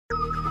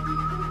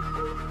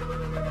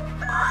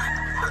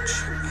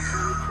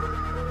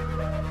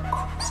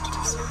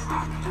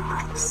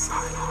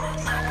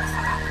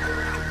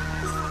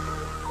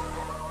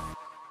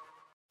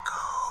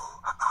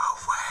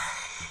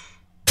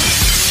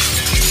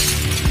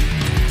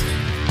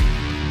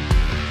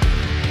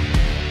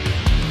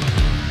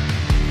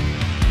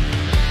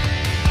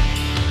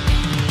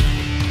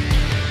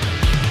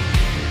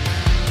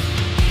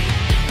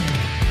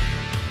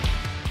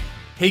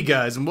Hey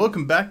guys, and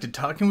welcome back to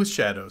Talking with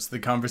Shadows, the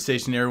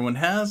conversation everyone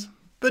has,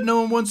 but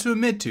no one wants to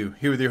admit to.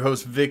 Here with your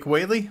host, Vic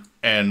Whaley.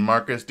 And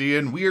Marcus D.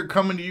 And we are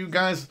coming to you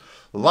guys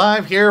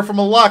live here from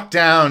a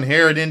lockdown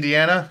here in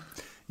Indiana.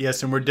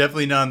 Yes, and we're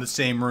definitely not in the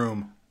same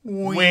room.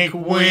 Wink,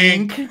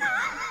 wink.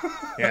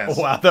 Yes.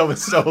 Wow, that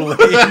was so lame.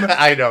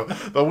 I know.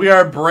 But we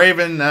are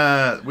braving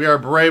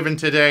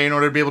today in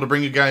order to be able to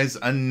bring you guys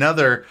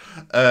another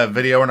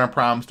video in our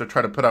promise to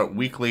try to put out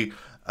weekly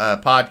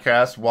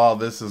podcasts while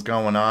this is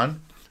going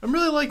on. I'm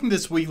really liking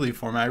this weekly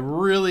format. I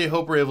really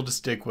hope we're able to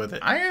stick with it.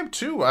 I am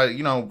too.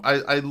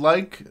 I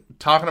like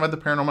talking about the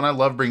paranormal. I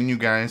love bringing you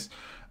guys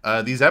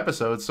these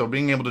episodes. So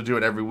being able to do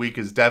it every week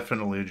is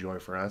definitely a joy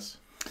for us.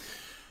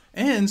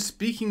 And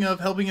speaking of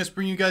helping us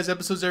bring you guys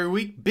episodes every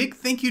week, big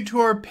thank you to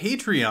our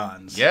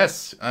Patreons.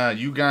 Yes,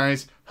 you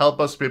guys help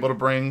us be able to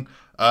bring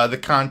the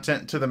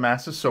content to the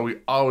masses. So we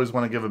always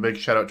want to give a big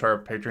shout out to our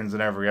patrons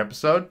in every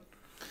episode.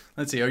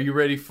 Let's see, are you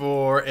ready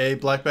for a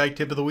Black Bag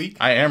Tip of the Week?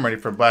 I am ready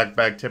for Black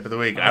Bag Tip of the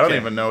Week. Okay. I don't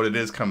even know what it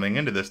is coming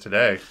into this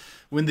today.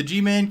 When the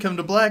G-Man come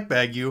to Black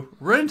Bag you,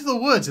 run into the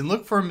woods and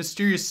look for a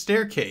mysterious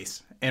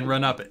staircase and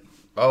run up it.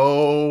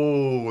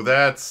 Oh,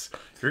 that's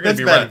bad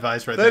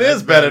advice right there. That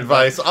is bad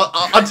advice.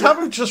 On top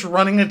of just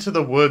running into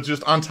the woods,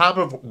 just on top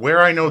of where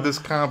I know this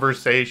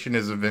conversation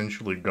is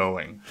eventually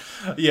going.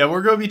 Yeah,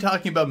 we're going to be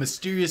talking about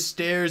mysterious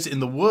stairs in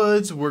the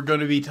woods. We're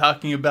going to be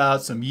talking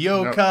about some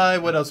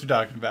yokai. What else are we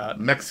talking about?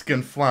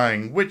 Mexican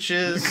flying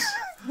witches.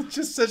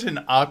 Just such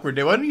an awkward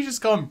day. Why don't you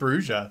just call them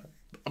Bruja?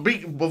 I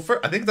think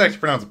it's actually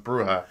pronounced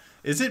Bruja.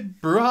 Is it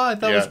Bruja? I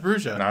thought it was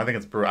Bruja. No, I think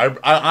it's Bruja.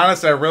 I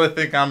honestly, I really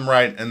think I'm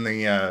right in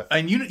the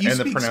and you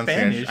speak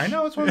Spanish. I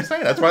know, that's what I'm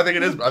saying. That's why I think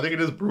it is. I think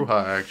it is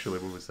Bruja, actually,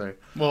 what we say.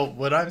 Well,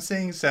 what I'm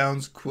saying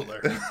sounds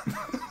cooler.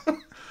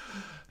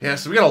 Yeah,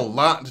 so we got a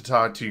lot to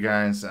talk to you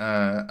guys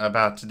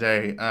about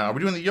today. Are we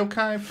doing the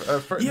yokai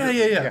first?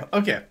 Yeah.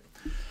 Okay.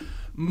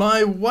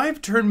 My wife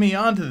turned me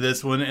on to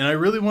this one, and I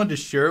really wanted to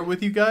share it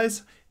with you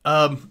guys.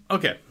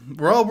 Okay,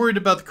 we're all worried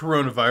about the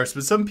coronavirus,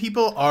 but some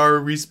people are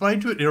responding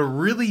to it in a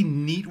really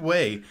neat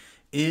way.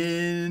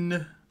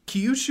 In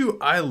Kyushu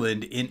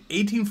Island in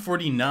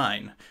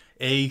 1849,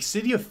 a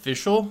city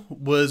official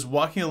was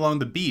walking along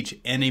the beach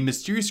and a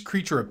mysterious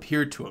creature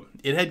appeared to him.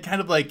 It had kind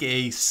of like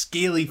a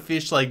scaly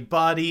fish-like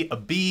body, a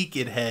beak,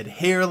 it had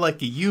hair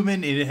like a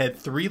human, and it had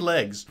 3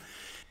 legs.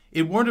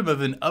 It warned him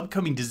of an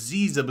upcoming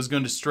disease that was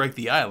going to strike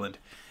the island,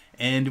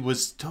 and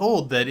was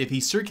told that if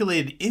he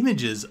circulated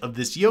images of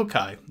this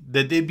yokai,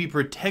 that they'd be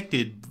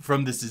protected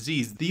from this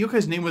disease. The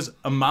yokai's name was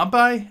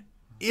Amabai,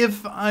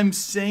 if I'm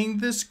saying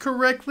this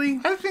correctly.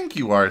 I think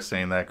you are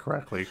saying that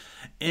correctly.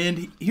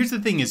 And here's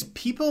the thing is,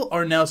 people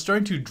are now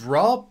starting to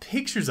draw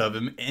pictures of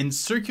him and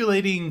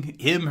circulating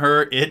him,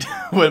 her, it,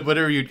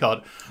 whatever you'd call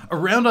it,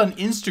 around on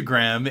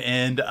Instagram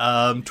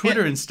and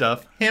Twitter and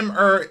stuff.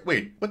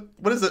 Wait,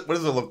 what is it? What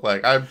does it look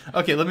like?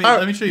 Okay, let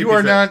me show you. You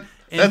are not.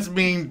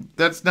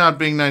 That's not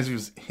being nice. It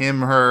was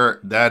him, her.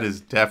 That is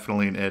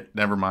definitely an it.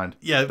 Never mind.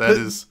 Yeah,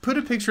 put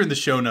a picture in the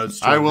show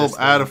notes. I will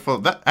add a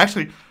photo. That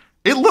actually,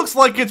 it looks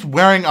like it's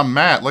wearing a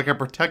mat, like a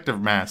protective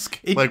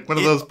mask, like one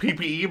of those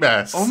PPE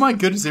masks. Oh my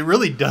goodness, it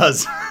really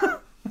does.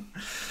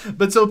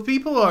 But so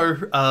people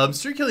are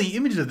circulating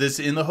images of this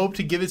in the hope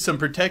to give it some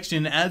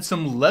protection, add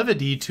some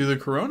levity to the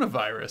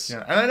coronavirus.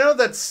 Yeah, and I know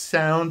that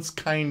sounds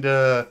kind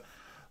of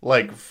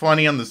like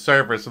funny on the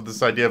surface of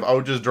this idea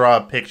of, just draw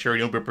a picture and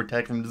you'll be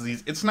protected from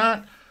disease. It's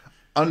not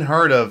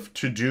unheard of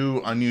to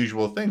do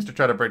unusual things to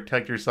try to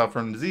protect yourself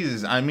from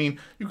diseases. I mean,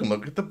 you can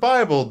look at the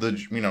Bible. The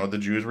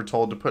Jews were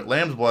told to put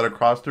lamb's blood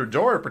across their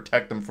door to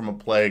protect them from a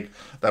plague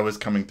that was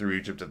coming through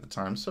Egypt at the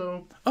time.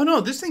 So, oh no,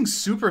 this thing's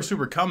super,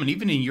 super common,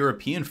 even in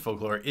European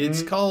folklore.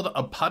 It's called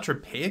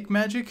apotropaic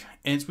magic,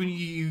 and it's when you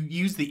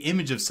use the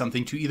image of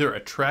something to either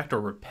attract or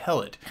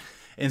repel it.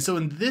 And so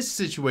in this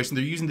situation,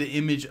 they're using the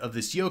image of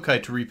this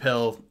yokai to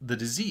repel the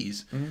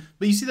disease. Mm-hmm.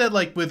 But you see that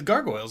like with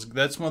gargoyles.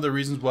 That's one of the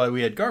reasons why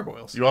we had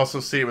gargoyles. You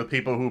also see it with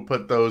people who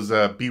put those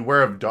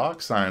beware of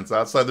dog signs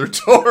outside their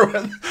door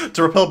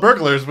to repel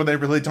burglars when they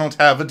really don't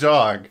have a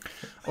dog.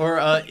 Or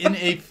in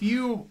a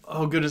few,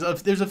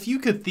 there's a few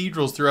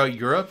cathedrals throughout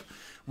Europe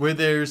where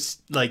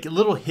there's like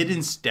little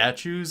hidden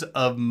statues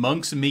of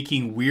monks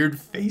making weird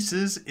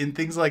faces and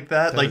things like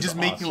that. Like just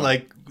awesome. Making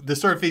like the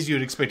sort of face you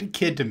would expect a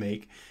kid to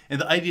make. And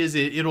the idea is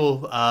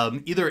it'll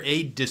either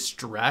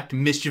distract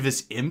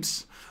mischievous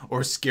imps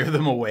or scare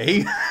them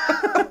away.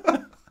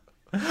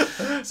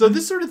 So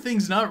this sort of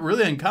thing's not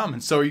really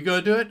uncommon. So are you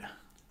going to do it?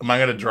 Am I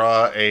going to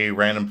draw a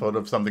random photo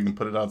of something and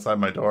put it outside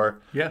my door?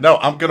 Yeah. No,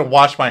 I'm going to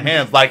wash my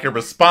hands like a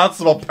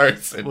responsible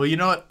person. Well, you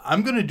know what?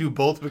 I'm going to do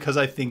both because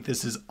I think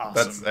this is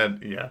awesome.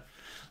 Yeah.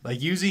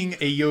 Like using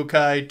a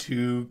yokai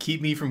to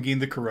keep me from getting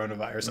the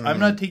coronavirus. I'm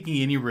not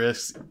taking any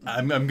risks.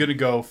 I'm going to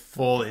go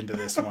full into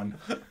this one.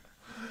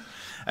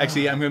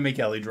 Actually, I'm going to make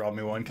Ellie draw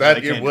me one.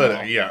 That it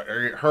would, yeah.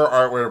 Her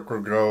artwork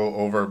would go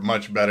over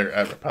much better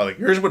at Republic.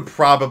 Yours would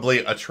probably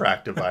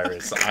attract a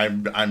virus.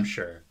 I'm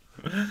sure.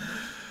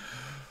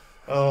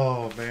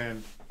 Oh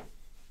man.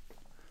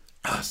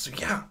 So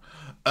yeah,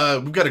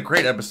 we've got a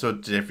great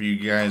episode today for you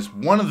guys.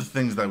 One of the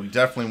things that we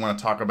definitely want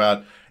to talk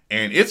about,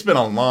 and it's been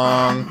a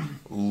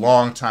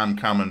long time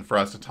coming for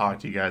us to talk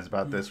to you guys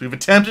about this. We've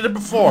attempted it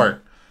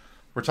before.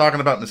 We're talking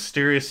about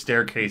mysterious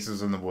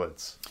staircases in the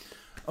woods.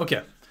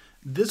 Okay.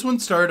 This one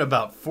started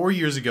about 4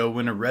 years ago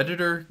when a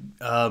Redditor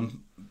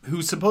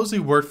who supposedly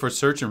worked for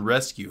Search and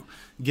Rescue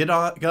got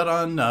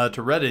on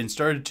to Reddit and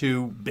started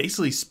to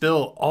basically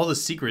spill all the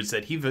secrets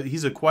that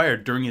he's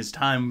acquired during his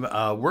time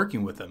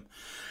working with them.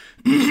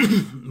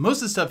 Most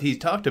of the stuff he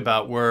talked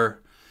about were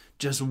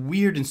just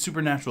weird and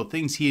supernatural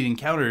things he had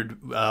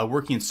encountered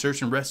working in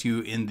Search and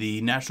Rescue in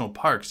the national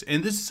parks.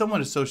 And this is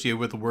somewhat associated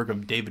with the work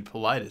of David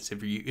Paulides,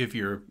 if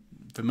you're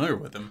familiar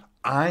with him.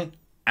 I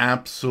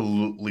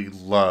absolutely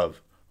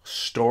love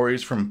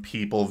stories from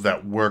people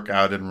that work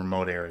out in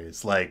remote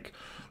areas, like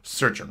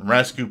search and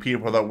rescue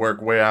people that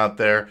work way out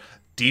there,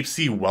 deep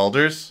sea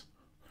welders.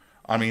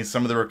 I mean,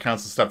 some of the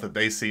accounts of stuff that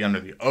they see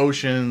under the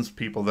oceans,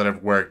 people that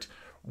have worked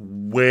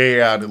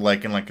way out in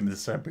the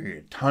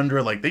Siberian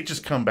tundra, like they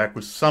just come back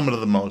with some of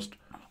the most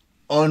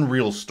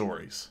unreal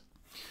stories.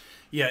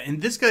 Yeah,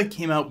 and this guy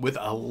came out with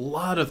a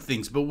lot of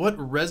things, but what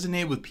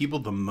resonated with people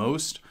the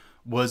most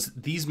was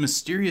these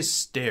mysterious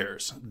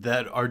stairs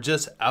that are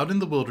just out in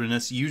the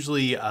wilderness.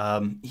 Usually,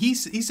 he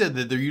said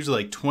that they're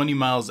usually like 20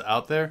 miles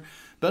out there,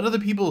 but other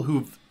people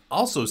who've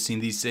also seen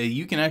these say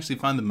you can actually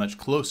find them much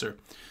closer.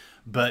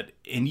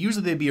 And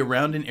usually they'd be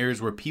around in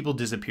areas where people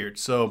disappeared.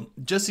 So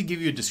just to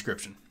give you a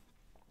description,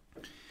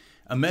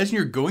 imagine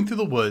you're going through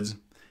the woods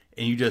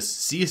and you just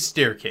see a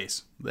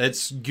staircase.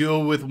 Let's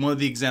go with one of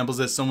the examples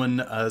that someone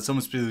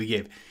specifically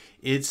gave.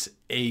 It's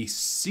a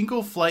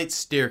single flight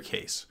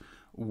staircase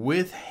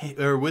with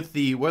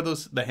the, what are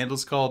the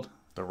handles called?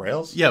 The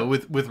rails? Yeah,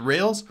 with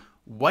rails,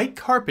 white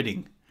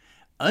carpeting,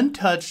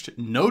 untouched,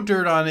 no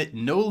dirt on it,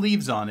 no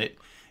leaves on it,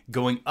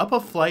 going up a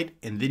flight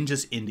and then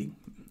just ending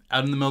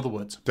out in the middle of the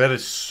woods. That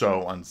is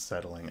so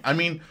unsettling. I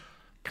mean,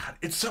 God,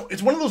 it's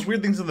one of those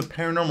weird things in the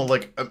paranormal.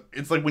 Like,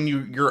 it's like when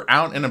you're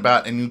out and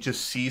about and you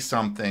just see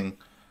something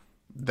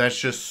that's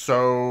just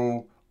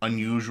so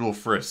unusual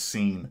for a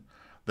scene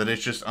that it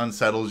just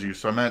unsettles you.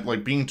 So I meant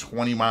like being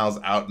 20 miles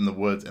out in the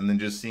woods and then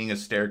just seeing a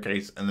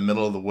staircase in the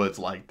middle of the woods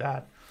like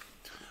that.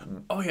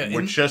 Oh yeah,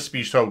 would just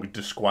be so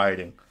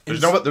disquieting.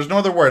 There's no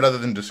other word other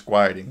than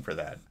disquieting for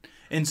that.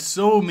 And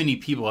so many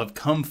people have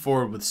come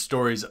forward with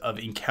stories of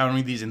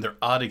encountering these and their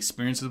odd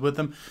experiences with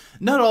them.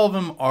 Not all of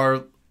them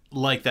are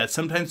like that.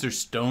 Sometimes they're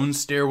stone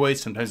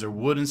stairways, sometimes they're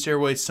wooden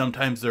stairways,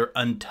 sometimes they're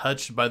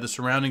untouched by the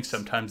surroundings,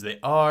 sometimes they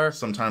are.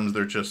 Sometimes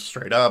they're just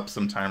straight up,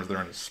 sometimes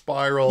they're in a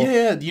spiral.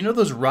 Yeah, you know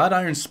those wrought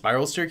iron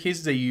spiral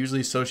staircases that you usually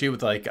associate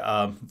with like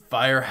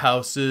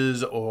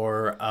firehouses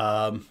or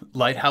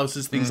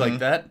lighthouses, things like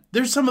that?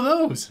 There's some of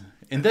those.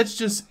 And that's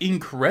just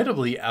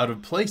incredibly out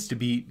of place to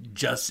be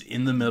just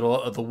in the middle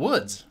of the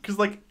woods. Because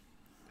like,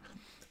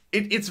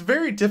 it's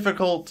very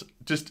difficult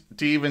just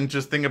to even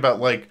just think about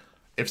like,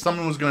 if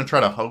someone was going to try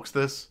to hoax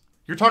this,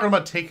 you're talking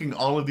about taking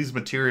all of these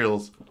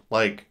materials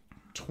like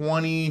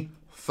 20,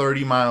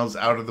 30 miles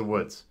out of the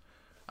woods.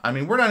 I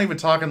mean, we're not even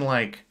talking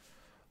like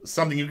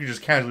something you can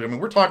just casually, I mean,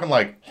 we're talking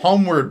like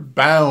homeward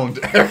bound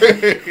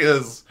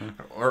areas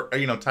or,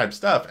 type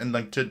stuff. And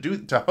like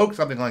to hoax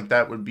something like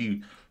that would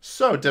be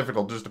so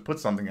difficult just to put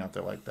something out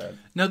there like that.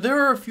 Now,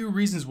 there are a few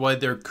reasons why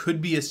there could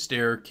be a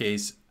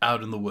staircase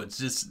out in the woods.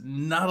 Just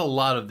not a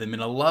lot of them,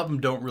 and a lot of them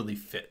don't really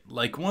fit.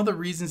 Like, one of the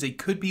reasons it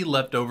could be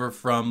left over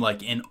from,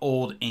 like, an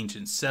old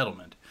ancient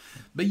settlement.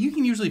 But you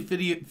can usually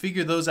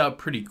figure those out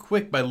pretty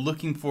quick by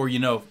looking for,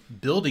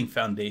 building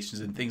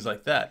foundations and things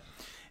like that.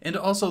 And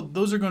also,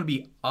 those are going to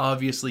be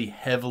obviously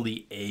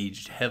heavily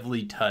aged,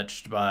 heavily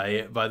touched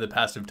by the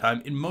passage of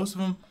time, and most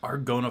of them are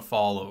going to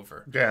fall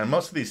over. Yeah, and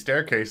most of these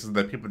staircases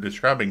that people are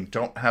describing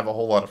don't have a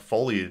whole lot of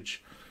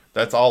foliage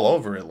that's all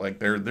over it. Like,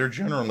 they're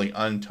generally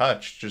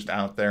untouched, just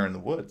out there in the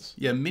woods.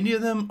 Yeah, many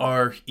of them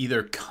are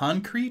either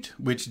concrete,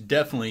 which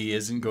definitely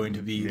isn't going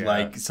to be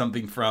like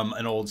something from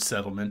an old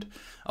settlement,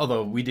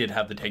 although we did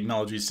have the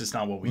technology, it's just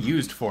not what we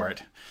used for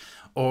it.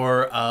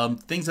 Or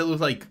things that look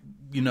like,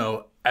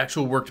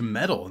 actual worked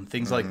metal and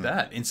things like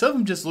that. And some of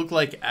them just look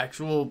like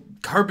actual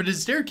carpeted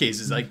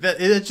staircases like that.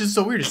 It's just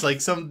so weird. It's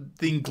like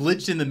something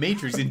glitched in the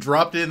Matrix and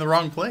dropped it in the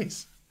wrong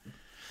place.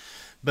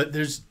 But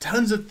there's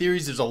tons of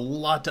theories. There's a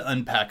lot to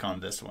unpack on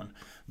this one.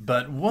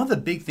 But one of the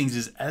big things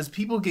is as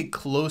people get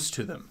close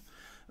to them,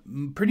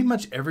 pretty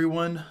much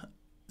everyone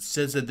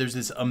says that there's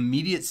this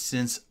immediate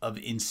sense of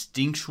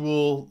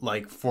instinctual,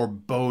 like,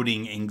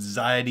 foreboding,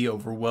 anxiety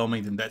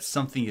overwhelming them, that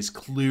something is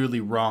clearly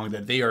wrong,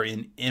 that they are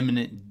in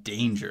imminent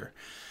danger.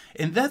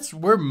 And that's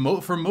where,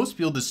 for most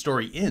people, the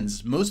story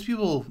ends. Most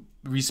people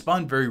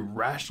respond very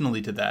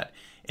rationally to that,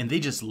 and they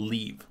just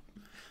leave.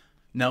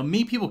 Now,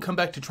 many people come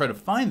back to try to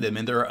find them,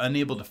 and they're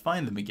unable to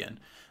find them again.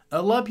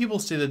 A lot of people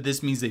say that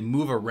this means they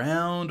move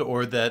around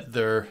or that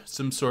they're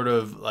some sort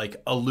of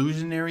like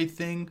illusionary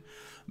thing.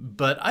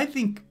 But I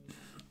think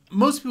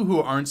most people who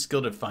aren't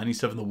skilled at finding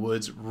stuff in the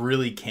woods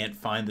really can't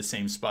find the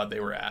same spot they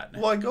were at.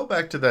 Well, I go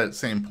back to that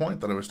same point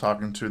that I was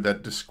talking to,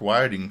 that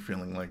disquieting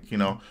feeling, like,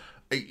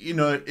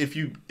 if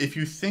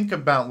you think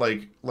about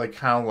like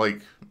how,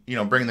 like,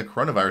 bringing the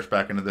coronavirus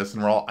back into this,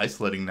 and we're all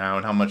isolating now,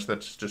 and how much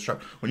that's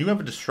disrupt. When you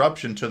have a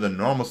disruption to the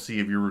normalcy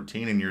of your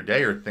routine in your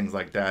day or things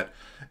like that,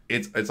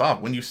 it's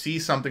off. When you see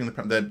something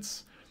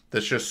that's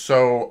just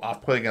so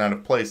off-putting and out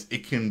of place,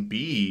 it can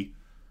be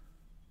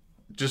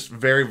just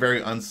very,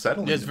 very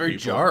unsettling. Yeah, it's very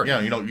jarring.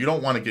 Yeah, you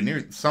don't want to get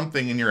near.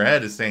 Something in your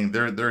head is saying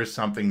there is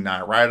something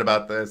not right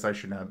about this. I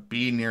should not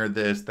be near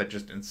this. That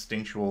just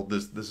instinctual.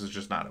 This is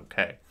just not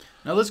okay.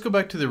 Now let's go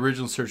back to the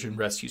original search and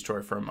rescue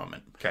story for a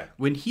moment. Okay.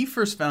 When he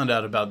first found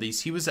out about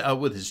these, he was out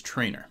with his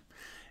trainer,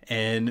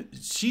 and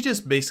she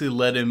just basically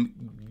let him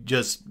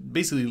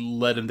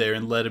there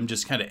and let him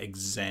just kind of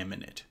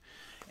examine it.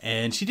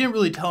 And she didn't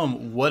really tell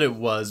him what it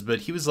was,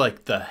 but he was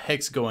like, "The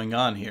heck's going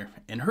on here?"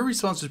 And her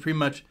response was pretty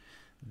much,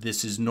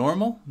 "This is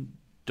normal.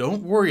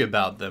 Don't worry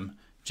about them.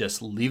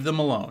 Just leave them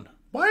alone."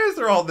 Why is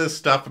there all this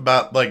stuff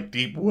about, like,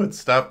 deep woods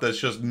stuff that's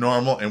just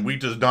normal and we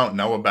just don't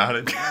know about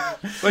it?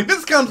 Like,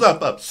 this comes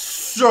up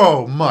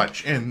so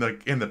much in the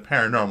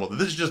paranormal.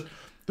 This is just,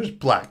 there's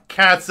black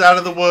cats out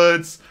of the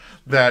woods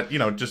that,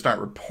 just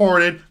aren't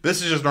reported.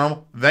 This is just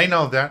normal. They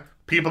know that.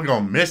 People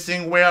go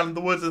missing way out in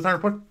the woods that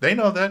aren't reported. They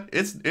know that.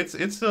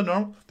 It's still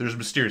normal. There's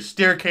mysterious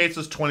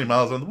staircases 20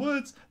 miles in the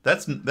woods.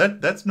 That's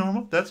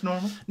normal. That's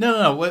normal.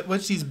 No.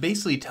 What she's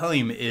basically telling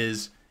him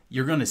is,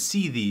 you're going to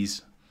see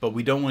these, but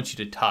we don't want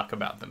you to talk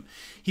about them.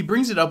 He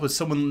brings it up with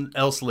someone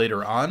else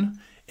later on,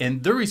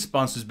 and their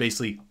response was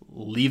basically,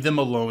 leave them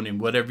alone,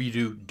 and whatever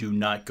you do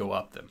not go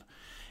up them.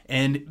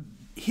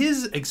 And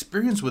his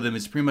experience with them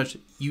is pretty much,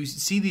 you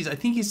see these, I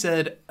think he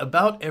said,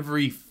 about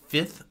every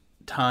fifth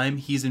time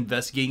he's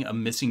investigating a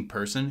missing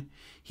person,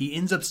 he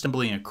ends up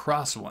stumbling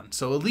across one.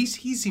 So at least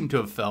he seemed to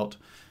have felt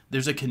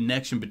there's a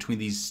connection between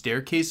these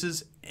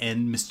staircases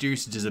and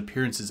mysterious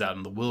disappearances out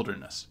in the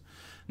wilderness.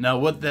 Now,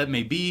 what that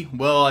may be,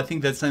 well, I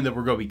think that's something that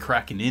we're going to be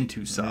cracking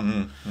into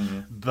some.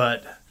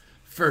 But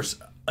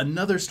first,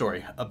 another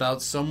story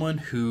about someone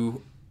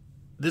who,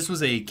 this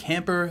was a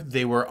camper.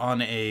 They were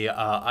on a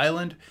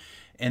island,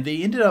 and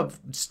they ended up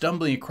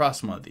stumbling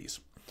across one of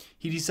these.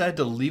 He decided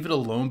to leave it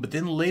alone, but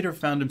then later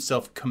found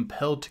himself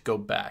compelled to go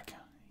back.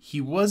 He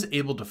was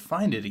able to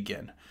find it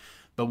again,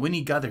 but when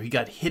he got there, he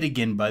got hit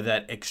again by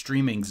that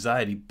extreme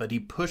anxiety, but he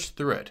pushed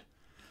through it.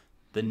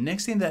 The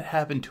next thing that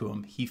happened to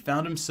him, he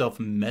found himself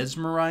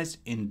mesmerized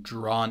and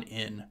drawn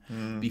in.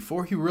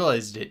 Before he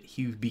realized it,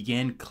 he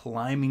began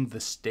climbing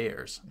the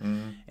stairs.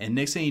 And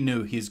next thing he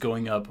knew, he was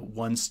going up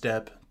 1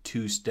 step,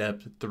 2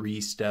 step, 3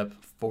 step,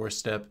 4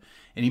 step,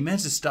 and he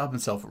managed to stop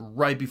himself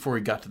right before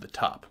he got to the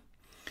top.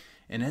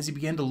 And as he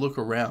began to look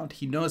around,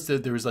 he noticed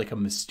that there was like a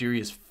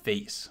mysterious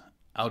face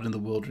out in the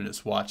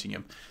wilderness watching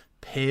him.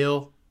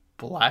 Pale,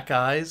 black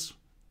eyes,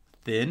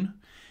 thin.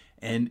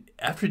 And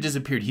after it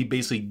disappeared, he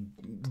basically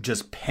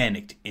just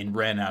panicked and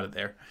ran out of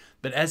there.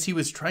 But as he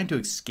was trying to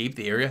escape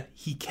the area,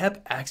 he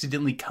kept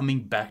accidentally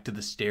coming back to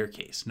the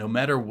staircase, no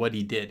matter what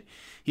he did.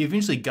 He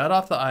eventually got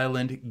off the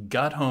island,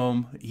 got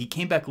home. He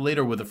came back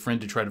later with a friend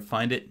to try to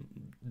find it.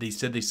 They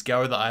said they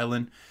scoured the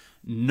island.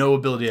 No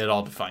ability at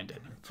all to find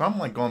it. So I'm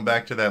like going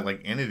back to that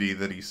like entity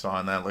that he saw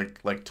in that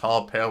like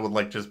tall, pale with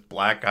like just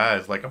black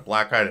eyes, like a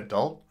black-eyed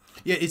adult.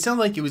 Yeah, it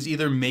sounded like it was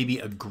either maybe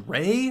a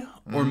gray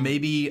or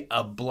maybe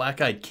a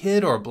black-eyed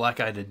kid or a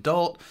black-eyed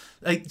adult.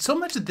 Like, so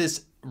much of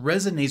this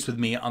resonates with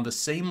me on the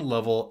same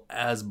level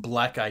as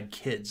black-eyed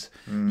kids.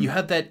 You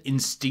have that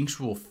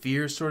instinctual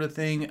fear sort of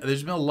thing.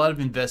 There's been a lot of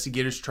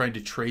investigators trying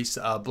to trace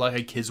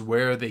black-eyed kids,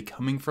 where are they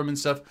coming from and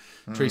stuff,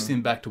 tracing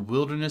them back to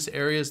wilderness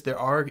areas. There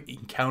are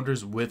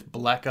encounters with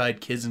black-eyed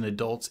kids and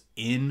adults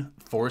in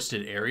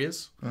forested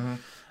areas.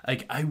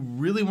 Like, I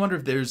really wonder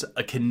if there's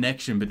a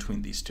connection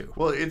between these two.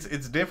 Well,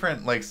 it's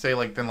different, like, say,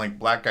 like, than, like,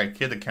 black-eyed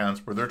kid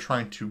accounts where they're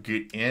trying to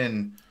get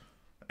in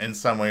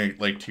some way,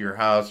 like, to your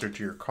house or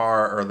to your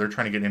car, or they're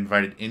trying to get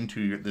invited into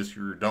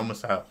your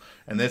domicile.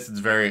 And this is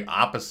very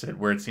opposite,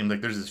 where it seems like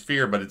there's this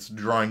fear, but it's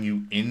drawing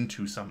you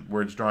into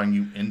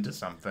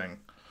something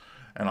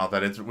and all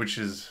that. Which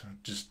is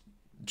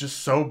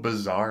just so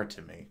bizarre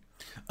to me.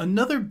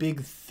 Another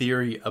big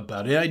theory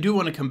about it, and I do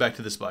want to come back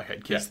to this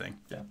black-eyed kids thing.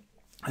 Yeah.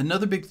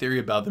 Another big theory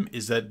about them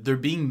is that they're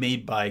being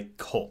made by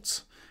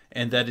cults,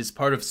 and that it's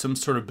part of some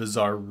sort of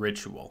bizarre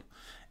ritual.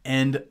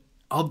 And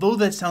although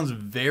that sounds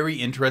very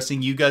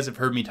interesting, you guys have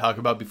heard me talk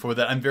about before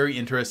that I'm very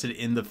interested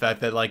in the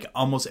fact that like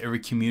almost every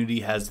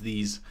community has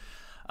these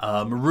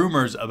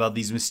rumors about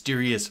these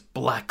mysterious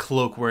black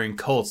cloak wearing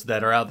cults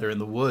that are out there in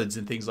the woods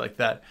and things like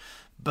that.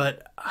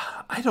 But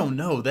I don't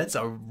know. That's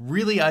a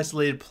really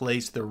isolated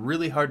place. They're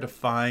really hard to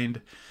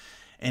find.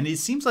 And it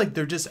seems like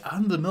they're just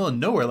out in the middle of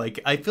nowhere.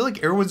 Like, I feel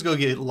like everyone's going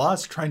to get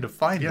lost trying to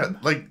find them.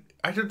 Like,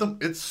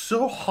 it's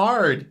so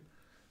hard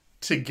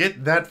to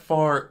get that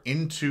far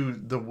into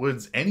the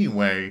woods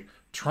anyway.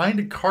 Trying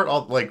to cart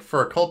all, like,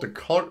 for a cult to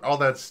cart all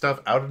that stuff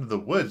out into the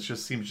woods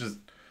just seems just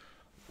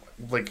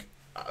like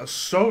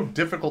so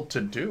difficult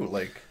to do.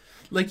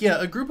 Like,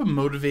 yeah, a group of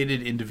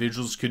motivated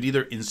individuals could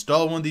either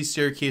install one of these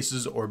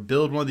staircases or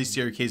build one of these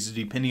staircases,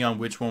 depending on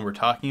which one we're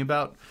talking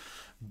about.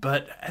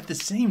 But at the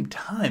same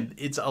time,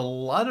 it's a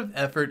lot of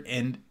effort,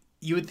 and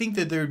you would think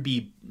that there would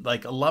be,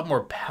 like, a lot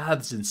more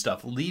paths and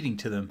stuff leading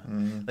to them.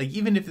 Mm-hmm. Like,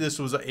 even if this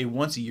was a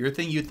once-a-year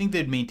thing, you'd think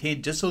they'd maintain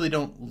it just so they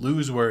don't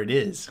lose where it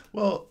is.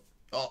 Well,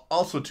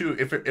 also, too,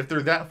 if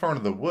they're that far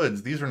into the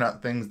woods, these are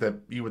not things that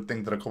you would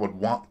think that a cult would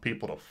want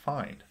people to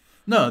find.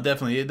 No,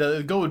 definitely.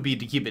 The goal would be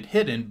to keep it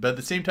hidden, but at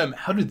the same time,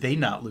 how do they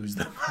not lose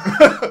them?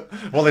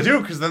 Well, they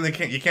do, because then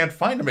you can't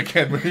find them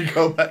again when you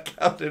go back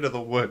out into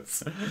the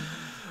woods.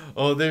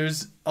 Oh,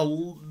 there's a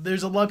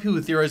lot of people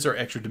who theorize there are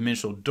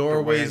extra-dimensional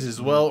doorways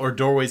as well, or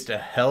doorways to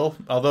hell.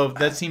 Although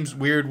that seems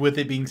weird with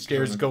it being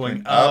stairs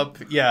going up.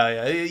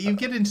 Yeah, you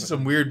get into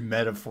some weird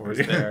metaphors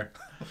there.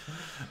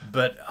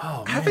 But,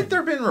 oh, man. Haven't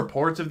there been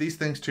reports of these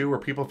things, too, where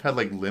people have had,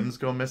 like, limbs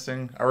go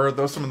missing? Or are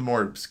those some of the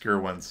more obscure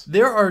ones?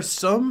 There are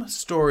some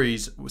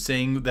stories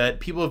saying that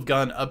people have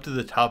gone up to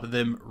the top of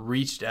them,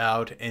 reached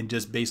out, and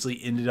just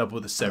basically ended up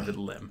with a severed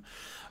limb.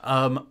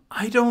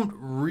 I don't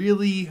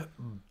really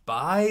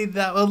buy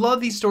that. A lot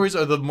of these stories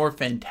are the more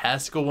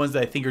fantastical ones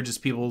that I think are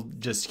just people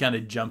just kind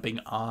of jumping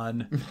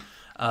on.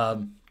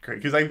 Great,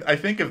 because I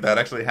think if that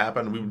actually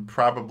happened, we would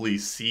probably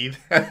see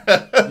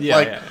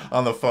that,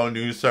 on the phone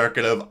news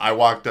circuit of, I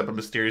walked up a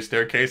mysterious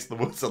staircase in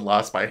the woods and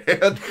lost my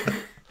head.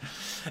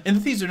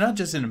 And these are not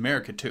just in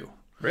America, too.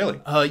 Really?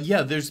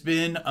 Yeah, there's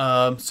been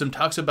some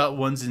talks about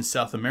ones in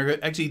South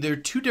America. Actually, there are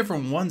two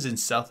different ones in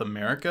South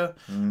America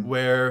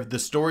where the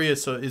story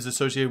is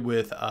associated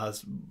with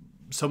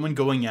someone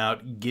going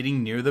out,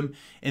 getting near them,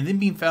 and then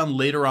being found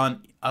later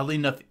on, oddly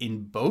enough,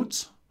 in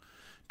boats,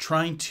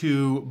 trying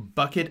to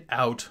bucket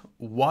out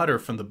water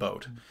from the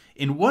boat.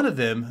 In one of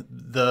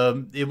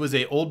them, it was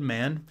an old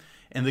man,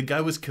 and the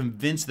guy was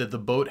convinced that the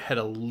boat had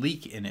a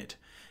leak in it,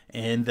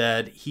 and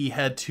that he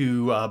had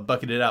to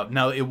bucket it out.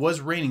 Now, it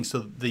was raining, so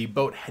the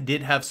boat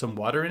did have some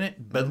water in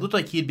it, but it looked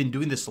like he had been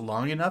doing this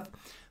long enough.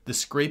 The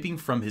scraping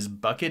from his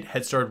bucket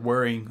had started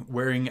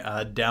wearing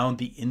down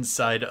the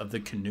inside of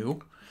the canoe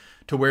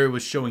to where it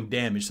was showing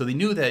damage. So they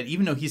knew that,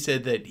 even though he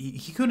said that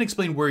he couldn't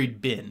explain where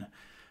he'd been,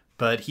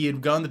 but he had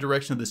gone the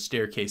direction of the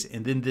staircase,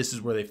 and then this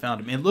is where they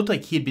found him. And it looked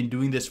like he had been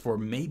doing this for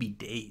maybe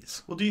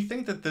days. Well, do you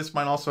think that this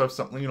might also have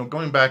something,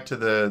 going back to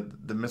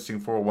the missing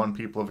 401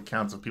 people of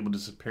accounts of people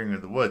disappearing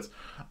in the woods.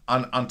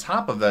 On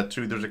top of that,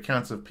 too, there's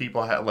accounts of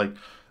people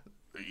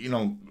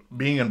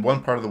being in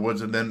one part of the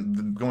woods and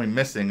then going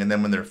missing, and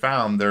then when they're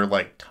found, they're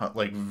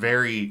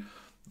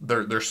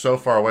they're so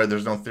far away,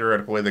 there's no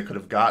theoretical way they could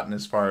have gotten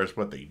as far as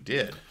what they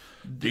did.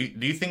 Do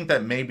you think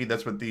that maybe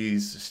that's what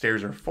these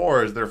stairs are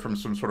for? Is they're from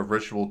some sort of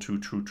ritual to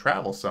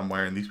travel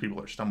somewhere, and these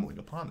people are stumbling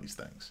upon these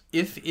things?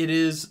 If it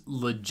is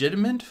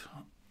legitimate,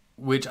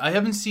 which I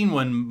haven't seen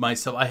one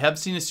myself. I have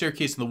seen a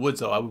staircase in the woods,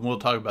 though. We'll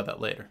talk about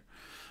that later.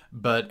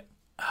 But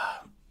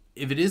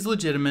if it is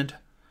legitimate,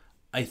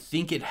 I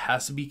think it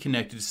has to be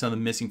connected to some of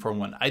the missing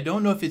 401. I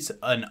don't know if it's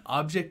an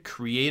object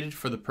created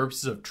for the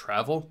purposes of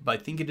travel, but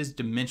I think it is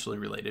dimensionally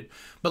related.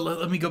 But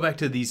let me go back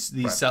to these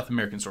right. South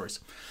American stories.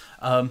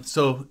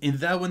 So in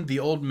that one, the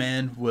old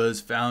man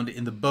was found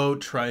in the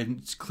boat,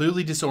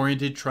 clearly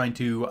disoriented, trying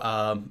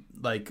to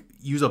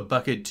use a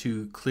bucket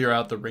to clear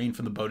out the rain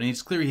from the boat. And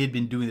it's clear he had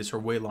been doing this for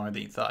way longer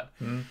than he thought.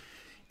 Mm.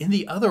 In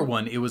the other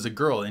one, it was a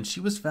girl, and she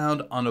was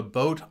found on a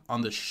boat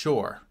on the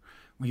shore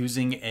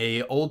using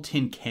a old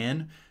tin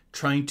can,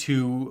 trying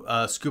to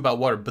scoop out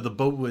water, but the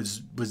boat was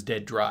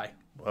dead dry.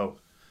 Whoa.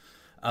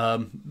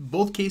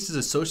 Both cases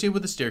associated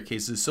with the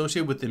staircases,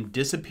 associated with them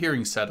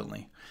disappearing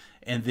suddenly.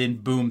 And then,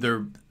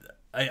 boom,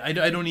 I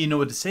don't even know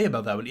what to say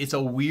about that one. It's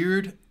a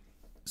weird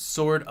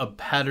sort of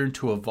pattern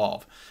to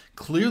evolve.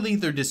 Clearly,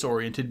 they're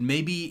disoriented.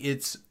 Maybe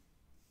it's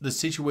the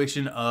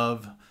situation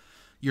of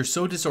you're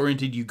so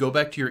disoriented, you go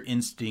back to your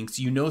instincts,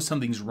 you know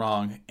something's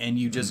wrong, and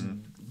you just...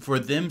 Mm-hmm. For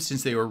them,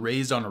 since they were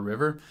raised on a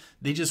river,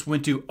 they just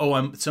went to,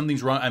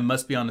 something's wrong, I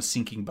must be on a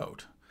sinking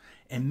boat.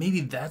 And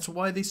maybe that's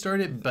why they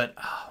started, but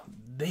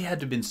they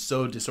had to have been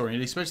so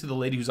disoriented, especially the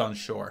lady who's on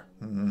shore.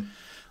 Mm-hmm.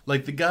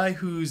 Like the guy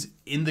who's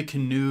in the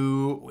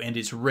canoe and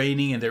it's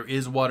raining and there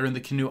is water in the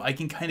canoe, I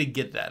can kind of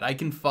get that. I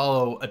can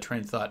follow a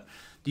train of thought.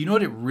 Do you know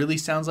what it really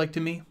sounds like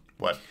to me?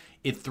 What?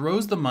 It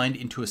throws the mind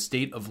into a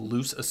state of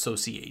loose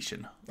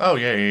association. Oh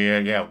yeah.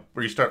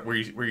 Where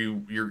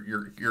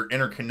you're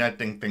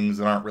interconnecting things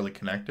that aren't really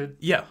connected.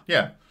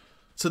 Yeah.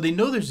 So they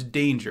know there's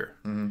danger,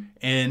 mm-hmm.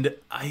 and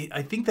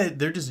I think that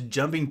they're just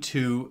jumping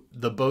to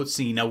the boat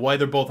scene. Now, why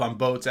they're both on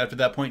boats after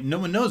that point, no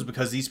one knows,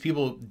 because these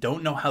people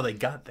don't know how they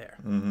got there.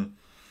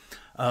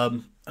 Mm-hmm.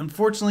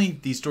 Unfortunately,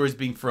 these stories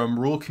being from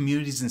rural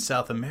communities in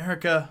South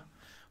America,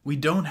 we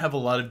don't have a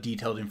lot of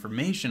detailed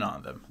information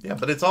on them. Yeah,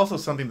 but it's also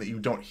something that you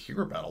don't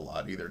hear about a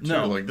lot either, too.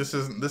 No. Like this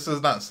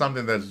is not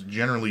something that's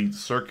generally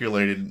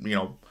circulated,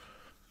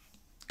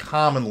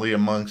 commonly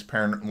amongst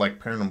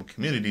paranormal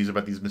communities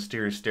about these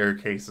mysterious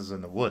staircases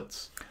in the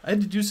woods. I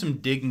had to do some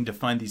digging to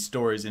find these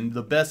stories, and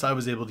the best I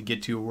was able to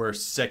get to were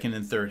second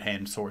and third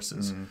hand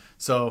sources.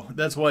 So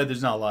that's why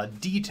there's not a lot of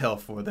detail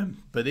for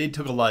them, but it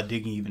took a lot of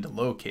digging even to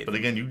locate But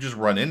them. again, you just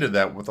run into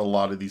that with a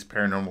lot of these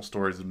paranormal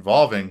stories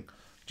involving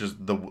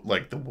just the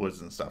woods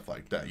and stuff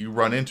like that. You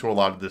run into a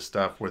lot of this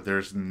stuff where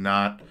it's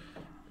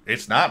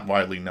not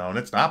widely known,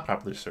 it's not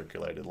properly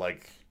circulated,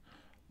 like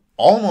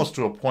almost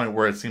to a point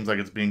where it seems like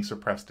it's being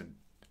suppressed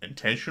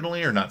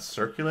intentionally or not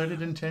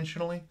circulated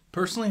intentionally.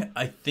 Personally,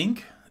 I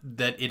think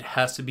that it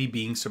has to be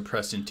being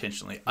suppressed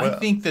intentionally. I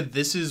think that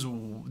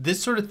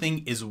this sort of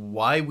thing is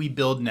why we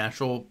build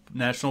national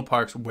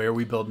parks where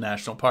we build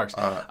national parks.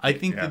 I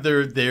think that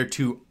they're there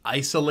to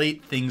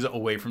isolate things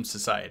away from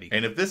society.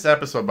 And if this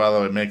episode, by the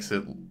way, makes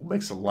it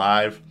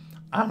live,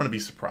 I'm going to be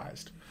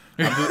surprised.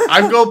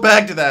 I go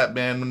back to that,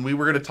 man, when we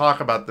were going to talk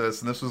about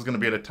this, and this was going to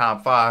be at a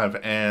top 5,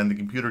 and the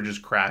computer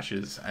just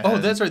crashes. Oh,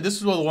 that's right. This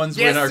is one of the ones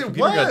when our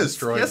computer got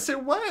destroyed. Yes,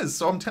 it was.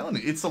 So I'm telling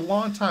you, it's a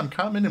long time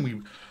coming,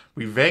 and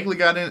we vaguely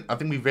got in. I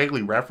think we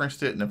vaguely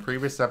referenced it in a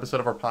previous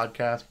episode of our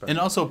podcast. But. And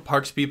also,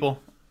 parks people,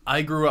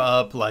 I grew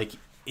up like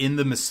in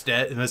the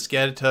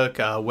Muscatatuck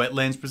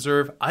Wetlands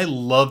Preserve. I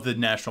love the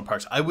national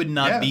parks. I would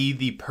not be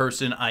the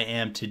person I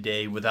am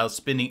today without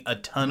spending a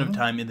ton of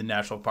time in the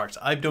national parks.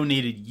 I've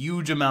donated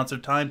huge amounts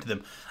of time to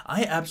them.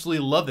 I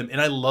absolutely love them,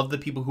 and I love the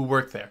people who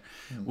work there.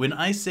 When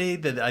I say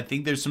that I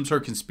think there's some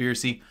sort of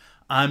conspiracy,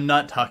 I'm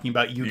not talking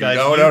about you guys.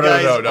 No.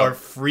 Are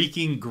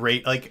freaking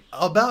great. Like,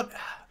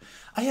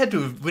 I had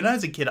to have, when I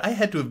was a kid, I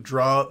had to have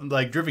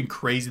driven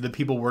crazy the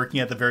people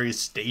working at the various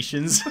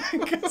stations.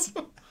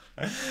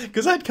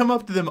 Because I'd come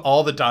up to them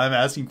all the time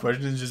asking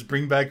questions and just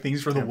bring back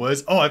things from the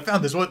woods. Oh, I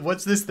found this.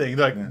 What's this thing?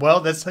 They're like, well,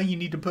 that's something you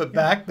need to put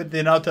back, but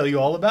then I'll tell you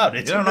all about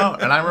it. You don't know.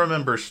 And I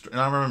remember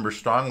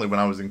strongly when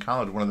I was in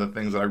college, one of the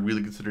things that I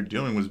really considered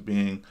doing was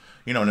being,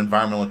 an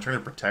environmental attorney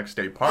to protect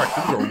state parks.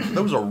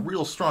 That was a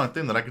real strong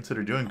thing that I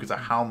considered doing because of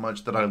how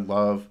much that I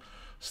love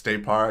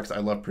state parks. I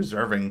love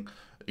preserving,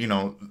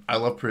 I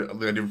love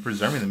the idea of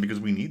preserving them because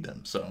we need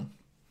them. So.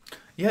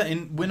 Yeah,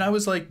 and when I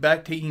was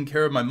back taking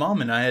care of my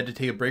mom and I had to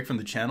take a break from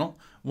the channel,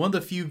 one of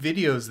the few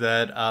videos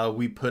that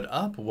we put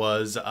up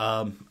was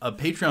a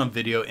Patreon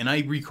video, and I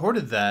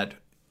recorded that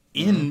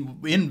in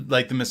the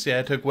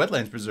Muscatatuck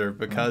Wetlands Preserve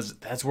because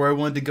that's where I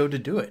wanted to go to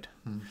do it.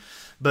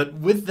 But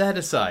with that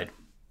aside,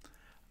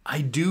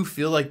 I do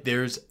feel like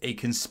there's a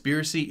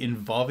conspiracy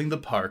involving the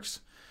parks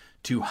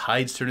to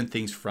hide certain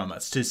things from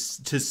us, to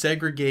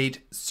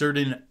segregate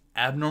certain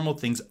abnormal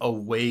things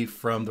away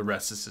from the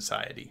rest of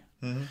society.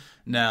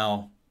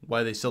 Now,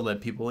 why they still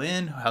let people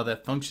in, how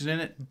that functions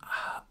in it,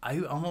 I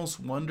almost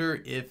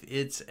wonder if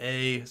it's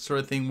a sort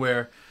of thing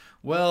where,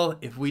 well,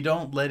 if we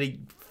don't let it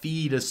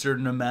feed a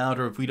certain amount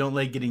or if we don't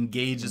let it get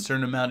engaged a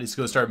certain amount, it's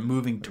going to start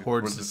moving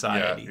towards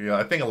society. Yeah,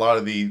 I think a lot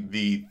of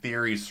the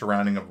theories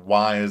surrounding of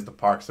why is the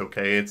parks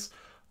okay, it's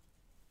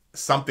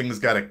something's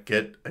got to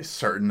get a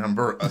certain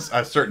number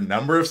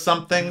of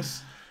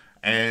somethings,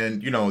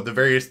 and the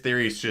various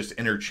theories just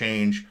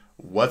interchange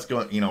what's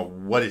going,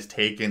 what is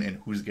taken and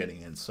who's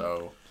getting in.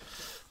 So,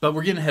 but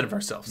we're getting ahead of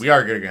ourselves. We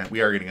are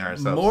getting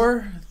ourselves.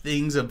 More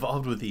things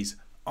involved with these.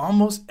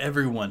 Almost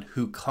everyone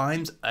who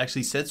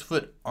actually sets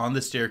foot on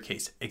the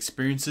staircase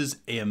experiences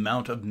a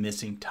amount of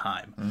missing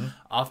time,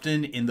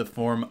 often in the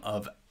form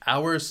of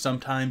hours,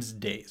 sometimes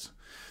days.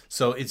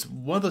 So it's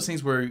one of those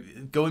things where,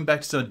 going back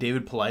to some of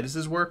David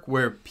Paulides' work,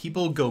 where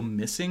people go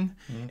missing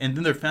and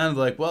then they're found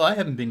like, well, I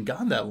haven't been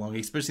gone that long,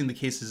 especially in the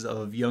cases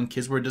of young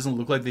kids where it doesn't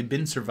look like they've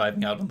been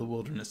surviving out in the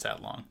wilderness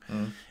that long.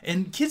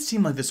 And kids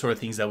seem like the sort of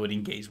things that would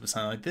engage with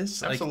something like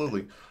this.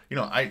 Absolutely.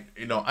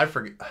 I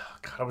forget.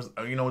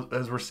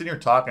 As we're sitting here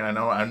talking, I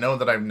know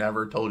that I've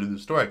never told you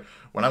this story.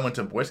 When I went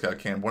to Boy Scout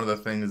camp, one of the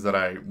things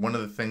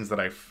that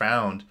I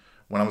found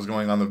when I was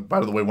going on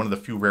one of the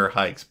few rare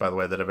hikes, by the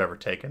way, that I've ever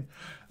taken,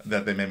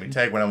 that they made me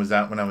take when I was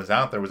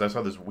out there, was I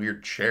saw this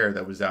weird chair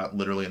that was out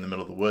literally in the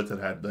middle of the woods that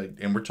had,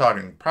 and we're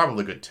talking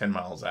probably a good 10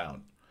 miles out.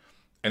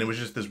 And it was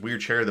just this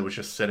weird chair that was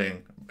just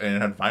sitting, and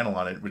it had vinyl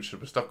on it, which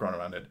was stuff growing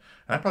around it.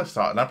 And I probably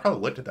saw it, and I probably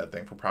looked at that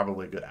thing for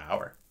probably a good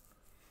hour.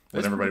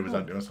 When everybody was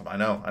out doing something. I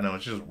know,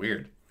 it's just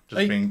weird.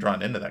 Just being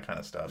drawn into that kind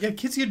of stuff. Yeah,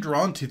 kids get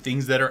drawn to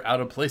things that are out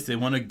of place. They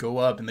want to go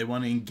up, and they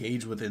want to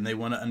engage with it, and they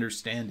want to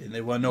understand it, and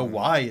they want to know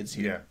why it's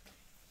here. Yeah.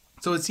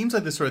 So it seems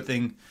like the sort of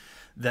thing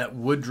that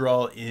would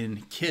draw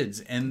in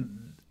kids.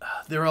 And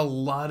there are a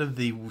lot of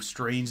the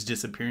strange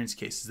disappearance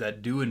cases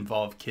that do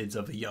involve kids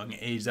of a young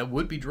age that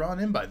would be drawn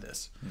in by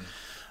this.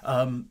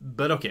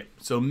 But okay,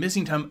 so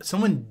missing time.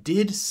 Someone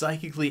did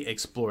psychically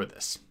explore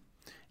this.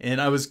 And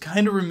I was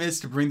kind of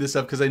remiss to bring this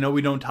up because I know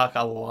we don't talk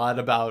a lot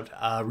about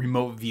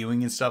remote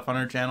viewing and stuff on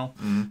our channel.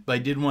 But I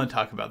did want to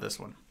talk about this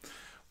one.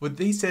 What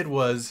they said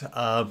was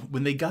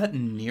when they got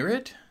near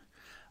it,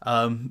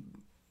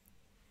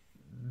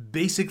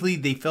 basically,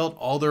 they felt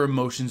all their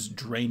emotions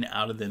drain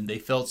out of them. They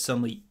felt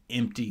suddenly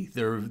empty.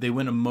 They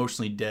went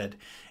emotionally dead.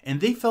 And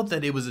they felt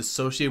that it was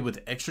associated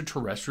with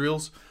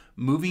extraterrestrials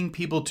moving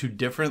people to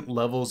different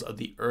levels of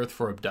the earth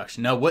for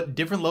abduction. Now, what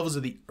different levels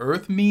of the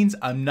earth means,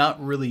 I'm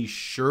not really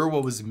sure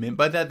what was meant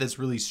by that. That's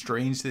a really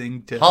strange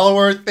thing to... Hollow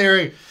Earth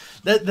theory.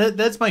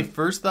 That's my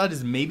first thought,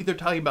 is maybe they're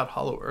talking about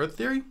Hollow Earth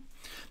theory,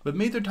 but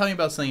maybe they're talking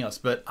about something else.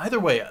 But either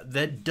way,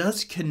 that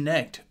does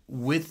connect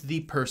with the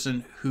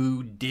person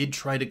who did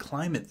try to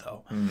climb it,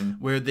 though,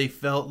 where they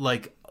felt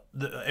like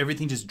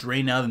everything just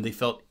drained out and they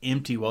felt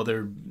empty while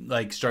they're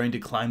like starting to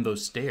climb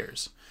those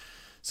stairs.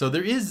 So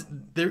there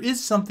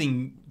is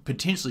something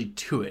potentially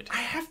to it. I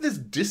have this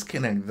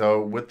disconnect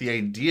though with the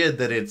idea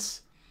that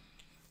it's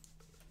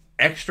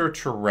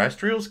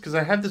extraterrestrials, because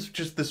I have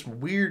this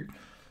weird,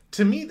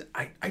 to me,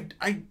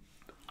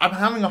 I'm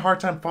having a hard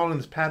time following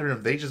this pattern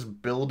of they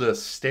just build a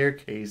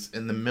staircase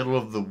in the middle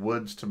of the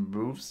woods to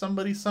move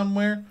somebody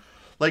somewhere.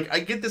 Like,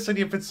 I get this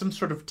idea if it's some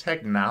sort of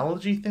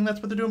technology thing, that's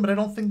what they're doing, but I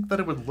don't think that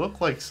it would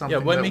look like something.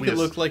 Yeah, why make it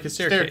look like a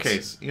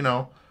staircase? You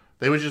know,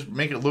 they would just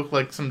make it look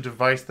like some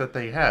device that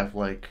they have.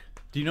 Like,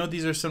 do you know what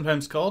these are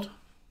sometimes called?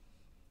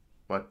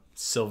 What?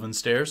 Sylvan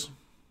stairs.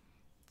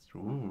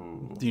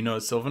 Ooh. Do you know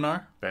what Sylvan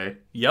are? Fae.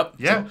 Yep.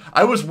 Yeah,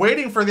 I was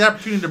waiting for the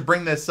opportunity to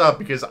bring this up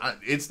because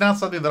it's not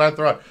something that I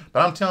throw out.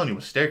 But I'm telling you,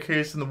 a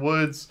staircase in the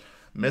woods,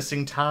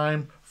 missing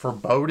time,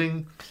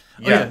 foreboding.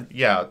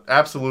 Yeah,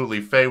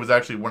 absolutely. Fae was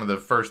actually one of the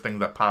first things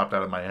that popped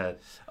out of my head.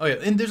 Oh yeah,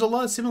 and there's a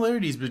lot of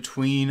similarities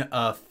between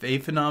Fae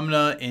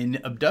phenomena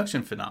and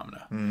abduction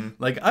phenomena. Mm-hmm.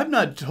 Like, I'm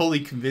not totally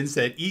convinced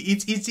that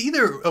it's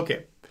either,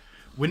 okay,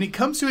 when it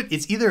comes to it,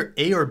 it's either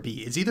A or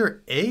B. It's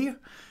either A,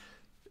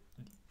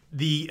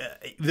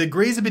 the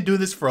Greys have been doing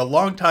this for a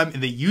long time,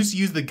 and they used to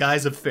use the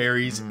guise of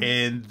fairies,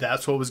 and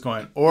that's what was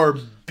going on. Or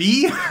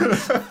B,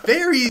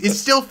 fairies is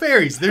still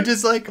fairies. They're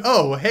just like,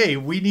 oh, hey,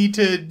 we need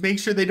to make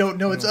sure they don't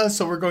know it's us,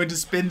 so we're going to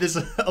spin this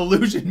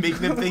illusion, make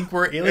them think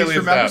we're aliens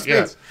from outer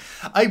space.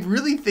 Yeah. I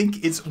really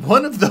think it's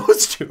one of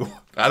those two.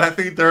 And I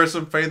think there are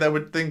some Fae that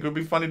would think it would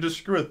be funny to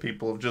screw with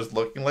people of just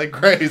looking like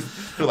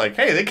Greys. They're like,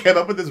 hey, they came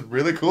up with this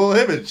really cool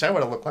image. I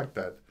want to look like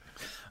that.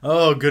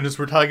 Oh, goodness,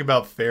 we're talking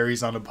about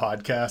fairies on a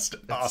podcast.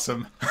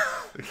 Awesome.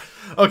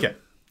 Okay.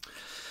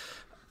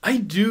 I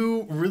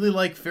do really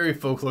like fairy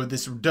folklore.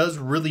 This does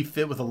really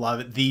fit with a lot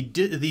of it.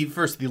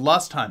 The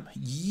Lost Time.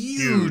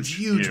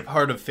 Huge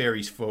part of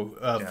fairies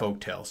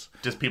folk tales.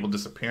 Just people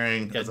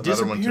disappearing. Yeah,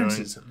 another one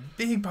too.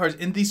 Big parts.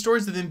 And these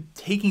stories of them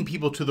taking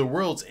people to the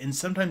worlds and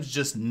sometimes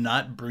just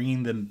not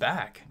bringing them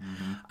back.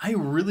 Mm-hmm. I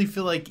really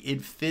feel like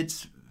it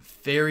fits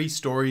fairy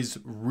stories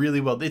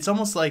really well. It's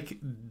almost like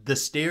the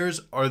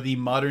stairs are the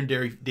modern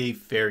day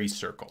fairy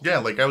circle. Yeah,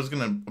 like I was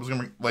gonna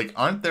like,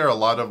 aren't there a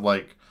lot of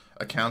like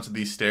accounts of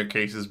these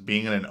staircases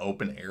being in an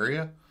open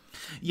area?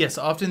 Yes,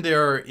 often they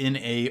are in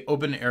a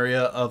open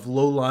area of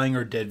low-lying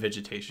or dead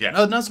vegetation.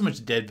 Yeah. Not so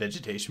much dead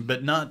vegetation,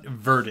 but not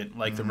verdant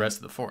like the rest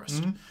of the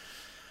forest.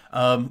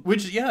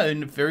 Which, yeah,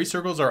 and fairy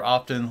circles are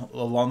often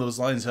along those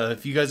lines.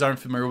 If you guys aren't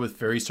familiar with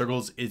fairy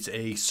circles, it's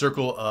a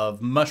circle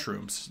of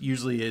mushrooms.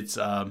 Usually it's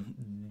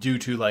due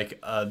to like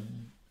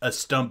a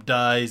stump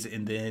dies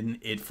and then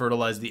it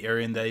fertilizes the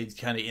area and they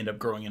kind of end up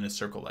growing in a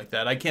circle like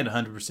that. I can't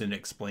 100%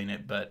 explain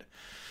it, but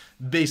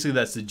basically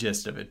that's the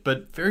gist of it.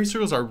 But fairy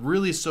circles are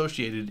really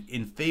associated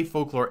in Fae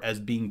folklore as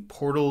being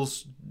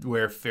portals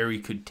where fairy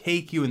could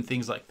take you and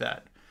things like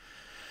that.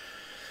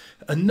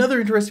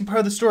 Another interesting part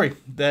of the story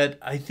that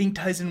I think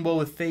ties in well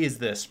with Fae is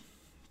this.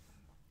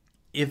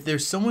 If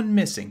there's someone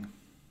missing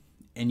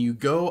and you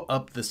go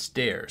up the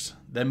stairs,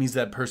 that means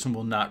that person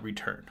will not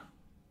return.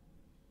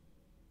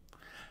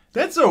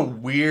 That's a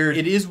weird...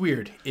 It is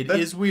weird. It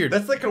is weird.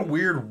 That's like a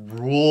weird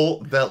rule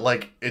that,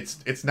 like,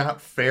 it's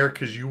not fair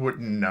because you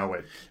wouldn't know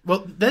it.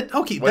 Well, that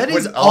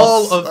is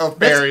all of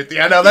fairies.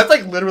 Yeah, no, that's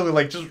like literally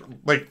like just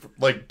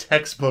like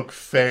textbook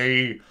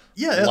Fae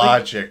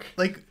logic.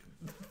 Like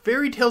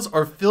fairy tales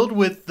are filled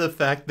with the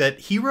fact that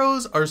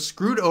heroes are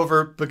screwed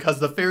over because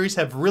the fairies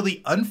have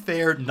really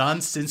unfair,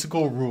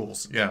 nonsensical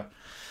rules. Yeah.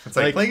 It's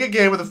like playing a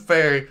game with a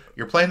fairy.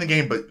 You're playing the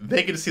game, but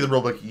they get to see the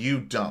rulebook. You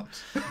don't.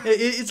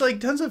 It's like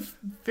tons of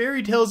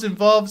fairy tales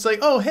involve. It's like,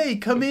 oh, hey,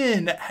 come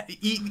in,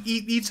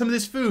 eat some of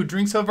this food,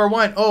 drink some of our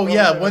wine. Oh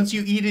yeah, once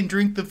you eat and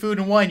drink the food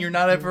and wine, you're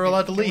not ever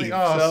allowed to leave.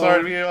 Sorry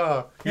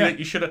to be.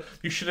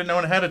 You should have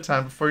known ahead of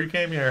time before you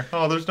came here.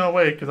 Oh, there's no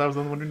way because I was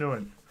the one who knew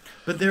it.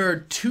 But there are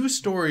two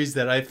stories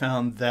that I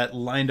found that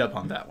lined up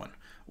on that one.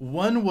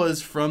 One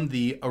was from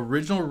the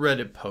original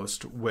Reddit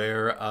post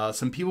where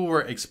some people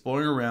were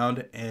exploring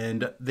around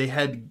and they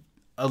had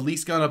at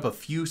least gone up a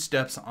few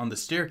steps on the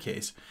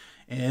staircase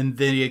and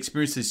they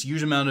experienced this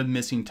huge amount of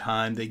missing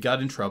time. They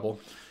got in trouble.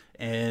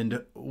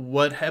 And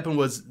what happened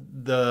was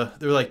they're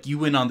like, you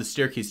went on the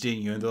staircase,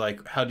 didn't you? And they're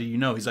like, how do you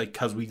know? He's like,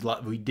 because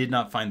we did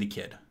not find the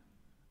kid.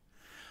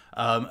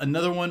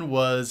 Another one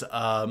was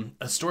a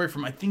story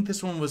from, I think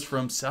this one was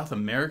from South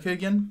America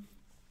again,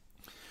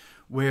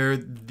 where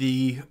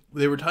they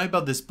were talking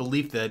about this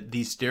belief that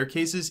these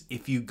staircases,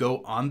 if you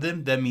go on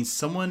them, that means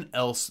someone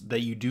else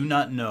that you do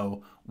not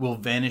know will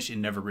vanish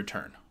and never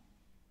return.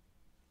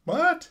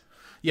 What?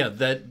 Yeah,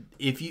 that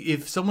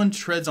if someone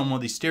treads on one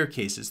of these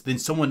staircases, then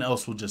someone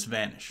else will just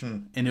vanish,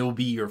 and it will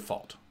be your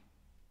fault.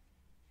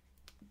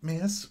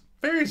 Man,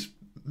 fairies,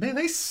 man,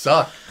 they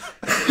suck.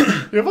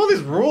 You have all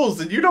these rules,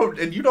 and you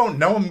don't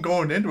know them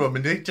going into them,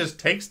 and they just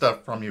take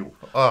stuff from you.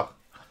 Ugh.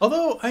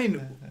 Although,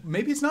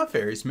 maybe it's not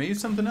fairies. Maybe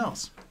it's something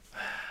else.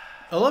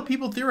 A lot of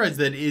people theorize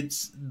that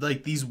it's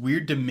like these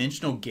weird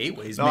dimensional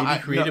gateways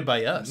created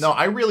by us. No,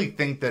 I really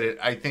think that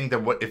I think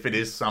that if it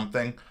is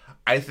something,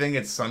 I think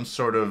it's some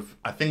sort of,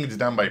 I think it's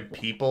done by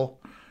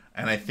people,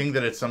 and I think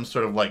that it's some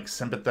sort of like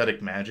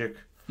sympathetic magic.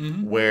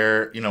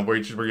 Where you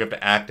have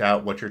to act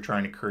out what you're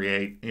trying to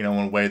create, in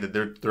a way that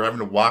they're having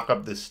to walk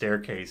up this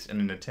staircase in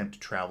an attempt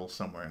to travel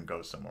somewhere and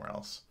go somewhere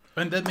else.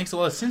 And that makes a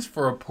lot of sense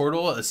for a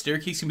portal. A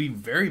staircase can be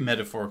very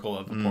metaphorical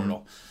of a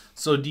portal.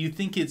 So do you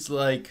think it's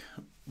like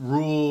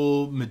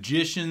rule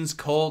magicians,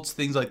 cults,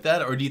 things like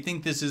that, or do you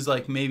think this is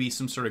like maybe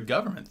some sort of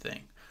government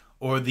thing,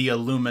 or the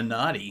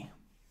Illuminati?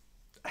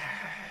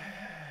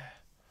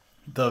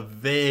 The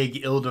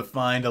vague,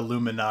 ill-defined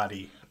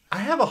Illuminati. I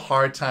have a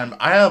hard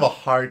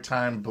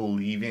time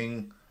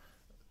believing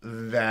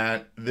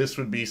that this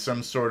would be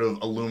some sort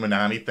of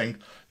Illuminati thing,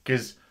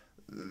 because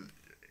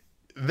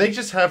they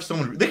just have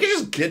someone. They can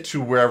just get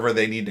to wherever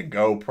they need to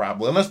go,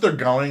 probably, unless they're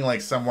going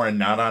like somewhere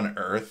not on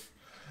Earth.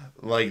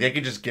 Like they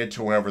could just get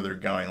to wherever they're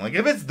going. Like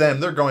if it's them,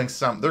 they're going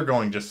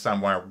just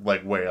somewhere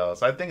like way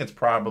else. I think it's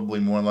probably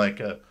more like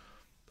I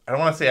don't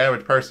want to say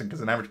average person, because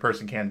an average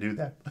person can't do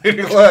that.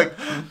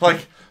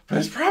 but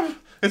it's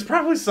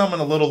probably someone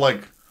a little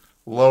like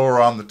lower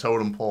on the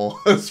totem pole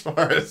as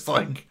far as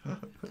like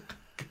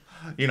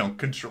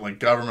control, like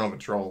governmental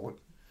control.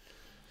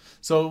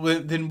 So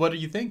then what are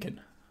you thinking?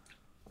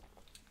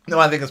 No,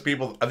 I think it's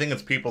people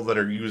that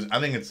are using. I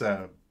think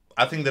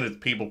that it's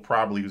people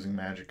probably using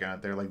magic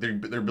out there. Like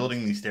they're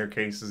building these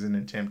staircases in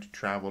an attempt to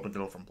travel, to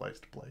go from place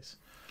to place.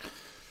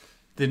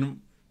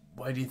 Then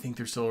why do you think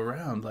they're still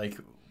around? Like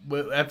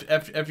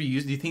after you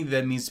use, do you think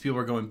that means people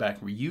are going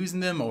back and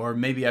reusing them, or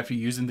maybe after you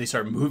use them they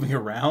start moving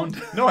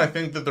around? No, I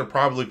think that they're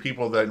probably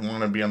people that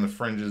want to be on the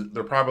fringes.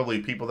 They're probably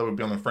people that would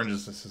be on the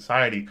fringes of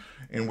society.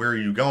 And where are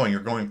you going?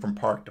 You're going from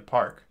park to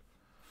park.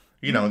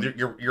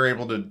 You're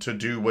able to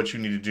do what you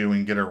need to do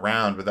and get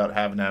around without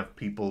having to have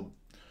people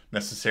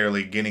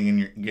necessarily getting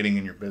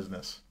in your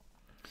business.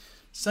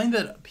 Something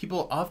that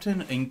people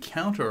often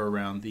encounter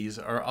around these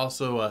are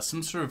also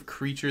some sort of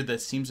creature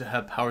that seems to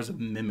have powers of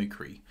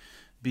mimicry,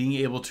 being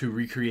able to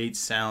recreate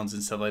sounds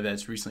and stuff like that.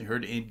 It's recently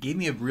heard. It gave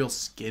me a real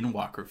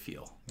Skinwalker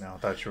feel. No, I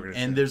thought you were going to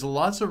say. And there's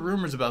lots of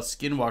rumors about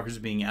Skinwalkers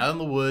being out in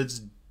the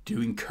woods,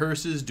 doing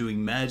curses,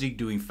 doing magic,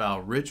 doing foul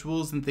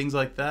rituals, and things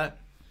like that.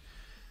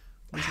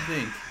 What do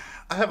you think?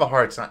 I have a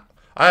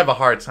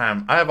hard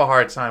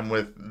time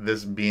with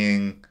this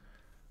being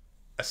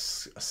a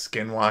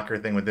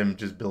Skinwalker thing, with them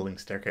just building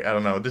staircase. I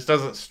don't know. This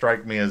doesn't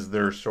strike me as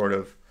their sort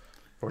of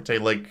forte.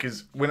 Like,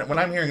 because when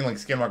I'm hearing like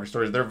Skinwalker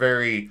stories, their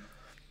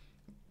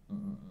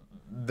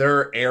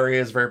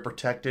area is very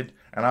protected,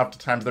 and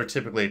oftentimes they're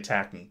typically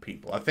attacking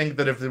people. I think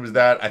that if it was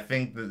that, I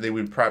think that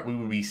we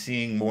would be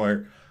seeing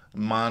more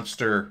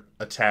monster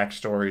attack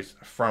stories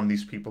from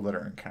these people that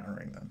are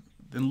encountering them.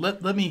 Then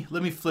let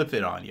me flip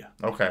it on you.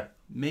 Okay.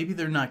 Maybe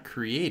they're not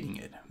creating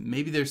it.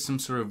 Maybe there's some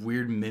sort of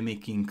weird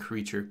mimicking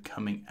creature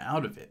coming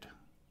out of it.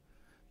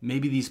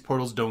 Maybe these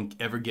portals don't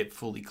ever get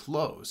fully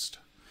closed.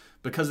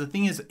 Because the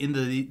thing is, in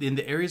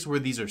the areas where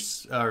these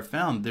are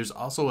found, there's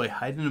also a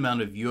heightened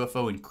amount of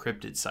UFO and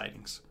cryptid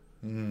sightings.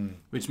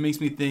 Which makes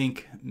me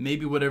think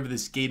maybe whatever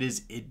this gate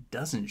is, it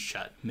doesn't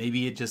shut.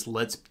 Maybe it just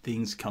lets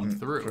things come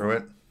through. Through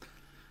it.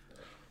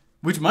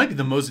 Which might be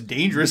the most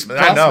dangerous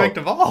prospect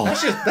of all.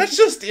 That's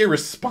just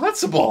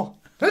irresponsible.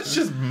 That's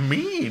just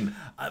mean.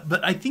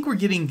 But I think we're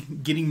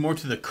getting more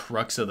to the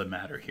crux of the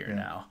matter here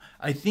now.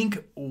 I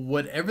think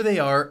whatever they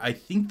are, I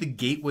think the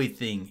gateway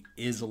thing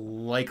is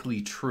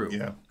likely true.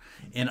 Yeah.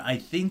 And I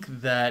think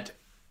that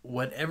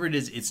whatever it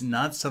is, it's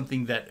not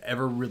something that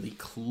ever really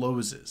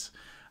closes.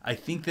 I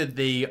think that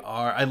they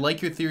are... I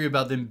like your theory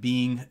about them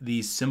being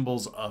these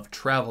symbols of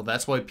travel.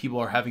 That's why people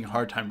are having a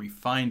hard time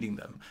refinding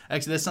them.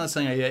 Actually, that's not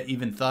something I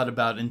even thought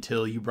about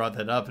until you brought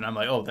that up. And I'm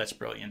like, oh, that's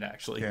brilliant,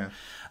 actually. Yeah.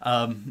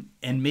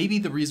 And maybe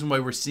the reason why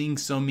we're seeing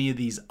so many of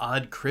these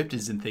odd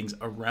cryptids and things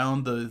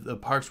around the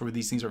parks where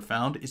these things are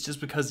found is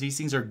just because these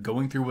things are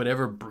going through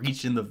whatever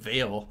breach in the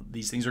veil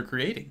these things are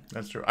creating.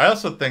 That's true. I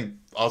also think,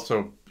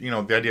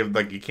 the idea of,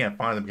 like, you can't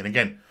find them. And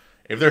again,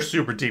 if they're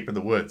super deep in the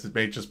woods, it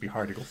may just be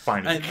hard to go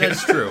find them.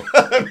 That's true.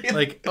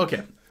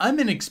 Okay, I'm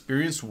an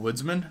experienced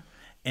woodsman,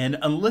 and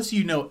unless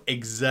you know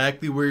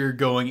exactly where you're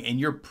going and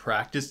you're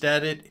practiced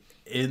at it,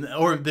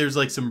 or there's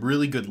like some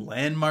really good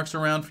landmarks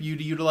around for you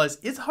to utilize,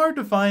 it's hard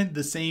to find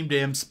the same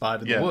damn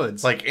spot in the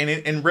woods. Like,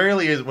 and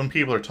rarely is when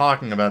people are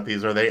talking about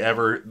these, are they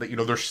ever,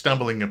 they're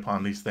stumbling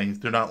upon these things.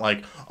 They're not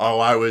like, oh,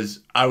 I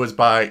was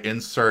by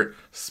insert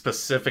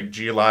specific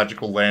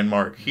geological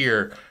landmark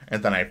here,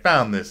 and then I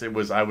found this. I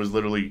was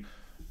literally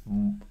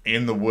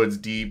in the woods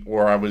deep,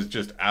 or I was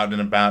just out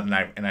and about,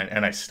 and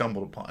I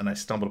stumbled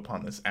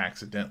upon this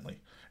accidentally.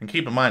 And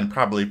keep in mind,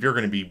 probably if you're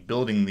going to be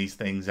building these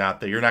things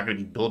out there, you're not going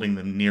to be building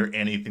them near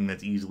anything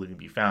that's easily to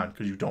be found,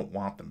 because you don't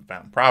want them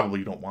found. Probably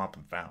you don't want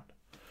them found.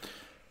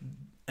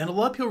 And a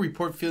lot of people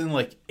report feeling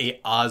like a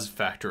Oz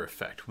factor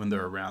effect when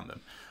they're around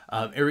them.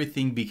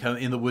 Everything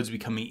in the woods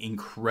becoming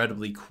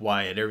incredibly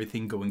quiet,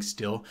 everything going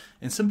still.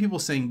 And some people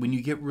saying when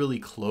you get really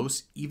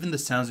close, even the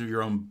sounds of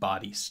your own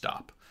body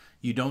stop.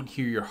 You don't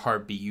hear your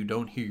heartbeat. You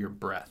don't hear your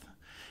breath.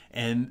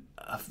 And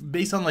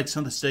based on like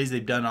some of the studies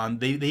they've done on,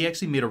 they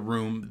actually made a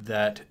room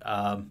that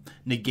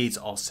negates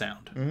all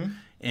sound. Mm-hmm.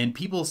 And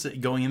people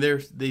going in there,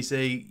 they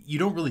say you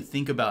don't really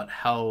think about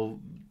how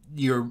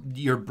your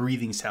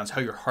breathing sounds,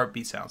 how your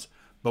heartbeat sounds.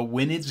 But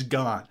when it's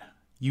gone,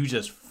 you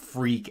just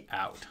freak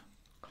out.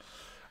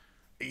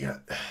 Yeah,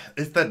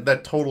 it's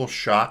that total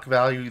shock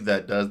value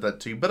that does that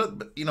to you. But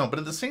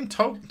at the same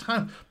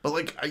time, but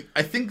like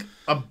I think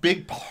a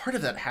big part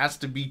of that has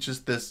to be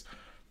just this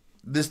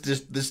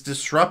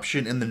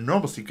disruption in the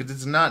normalcy, because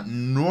it's not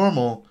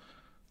normal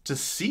to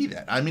see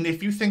that. I mean,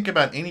 if you think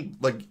about any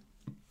like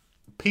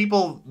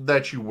people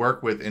that you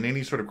work with in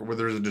any sort of where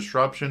there's a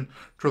disruption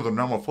to the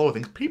normal flow of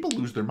things, people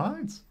lose their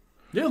minds.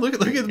 Yeah, look at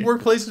the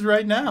workplaces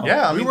right now.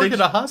 Yeah, I we mean, work at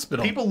a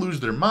hospital. People lose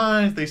their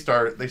minds. They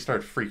start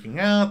freaking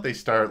out. They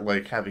start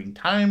like having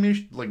time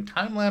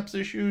lapse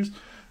issues.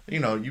 You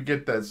know, you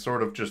get that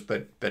sort of just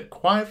that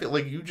quiet,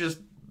 like you just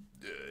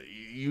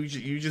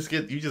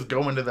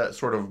go into that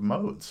sort of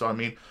mode. So I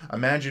mean,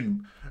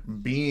 imagine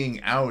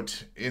being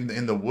out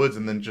in the woods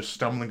and then just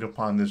stumbling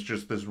upon this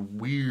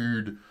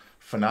weird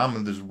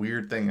phenomenon, this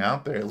weird thing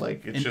out there.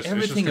 Like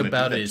everything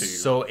about it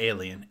is so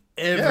alien.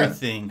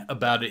 Everything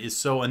about it is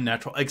so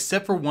unnatural,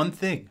 except for one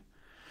thing.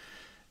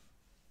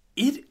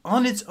 It,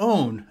 on its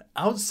own,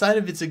 outside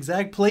of its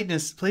exact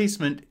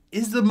placement,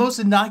 is the most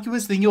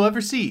innocuous thing you'll ever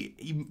see.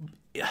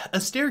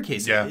 A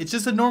staircase. Yeah. It's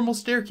just a normal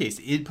staircase.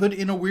 It put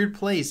in a weird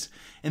place,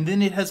 and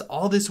then it has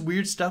all this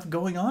weird stuff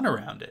going on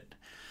around it.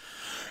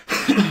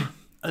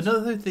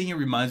 Another thing it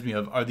reminds me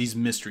of are these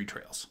mystery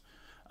trails.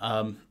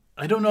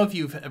 I don't know if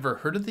you've ever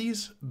heard of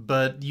these,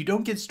 but you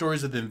don't get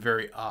stories of them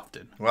very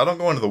often. Well, I don't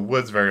go into the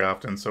woods very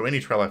often, so any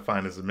trail I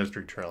find is a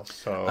mystery trail.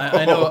 So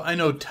I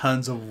know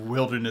tons of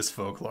wilderness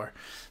folklore,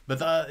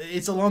 but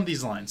it's along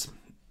these lines.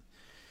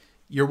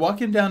 You're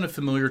walking down a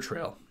familiar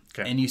trail,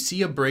 and you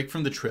see a break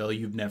from the trail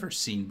you've never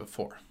seen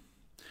before.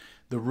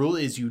 The rule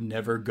is you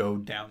never go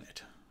down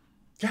it.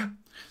 Yeah.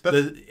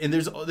 And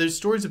there's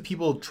stories of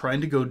people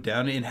trying to go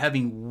down it and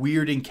having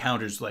weird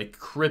encounters, like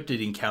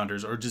cryptid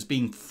encounters, or just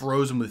being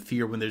frozen with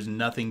fear when there's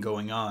nothing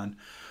going on.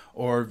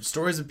 Or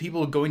stories of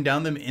people going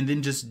down them and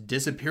then just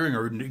disappearing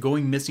or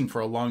going missing for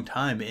a long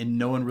time and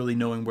no one really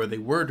knowing where they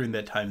were during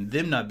that time,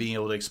 them not being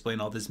able to explain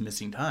all this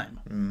missing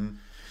time. Mm-hmm.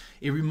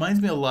 It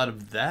reminds me a lot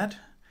of that.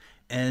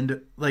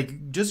 And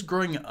like just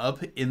growing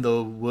up in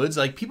the woods,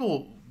 like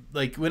people,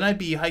 like when I'd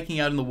be hiking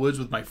out in the woods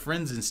with my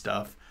friends and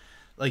stuff,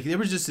 like there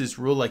was just this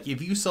rule, like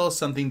if you saw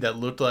something that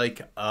looked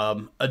like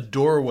a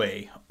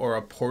doorway or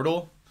a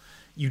portal,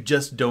 you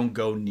just don't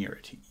go near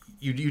it.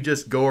 You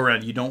just go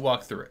around. You don't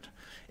walk through it.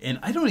 And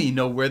I don't even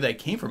know where that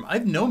came from.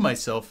 I've known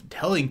myself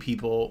telling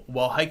people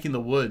while hiking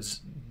the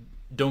woods,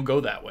 don't go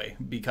that way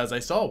because I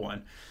saw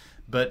one.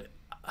 But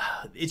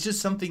it's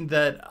just something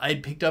that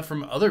I'd picked up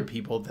from other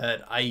people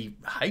that I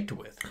hiked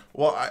with.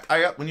 Well,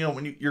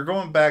 you're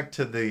going back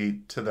to the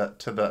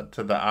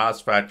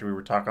Oz factor we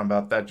were talking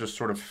about, that just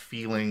sort of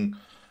feeling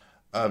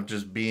of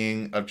just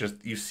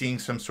you seeing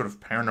some sort of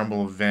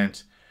paranormal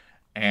event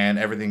and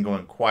everything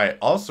going quiet.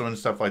 Also, and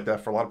stuff like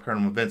that, for a lot of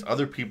paranormal events,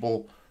 other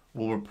people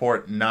will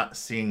report not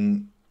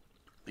seeing,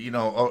 a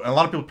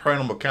lot of people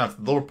paranormal accounts,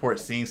 they'll report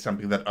seeing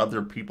something that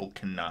other people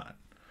cannot.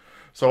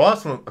 So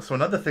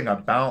another thing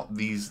about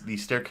these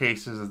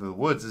staircases of the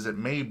woods is it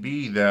may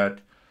be that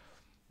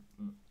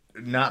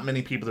not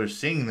many people are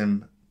seeing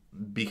them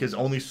because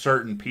only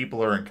certain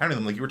people are encountering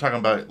them. Like you were talking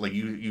about, like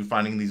you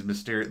finding these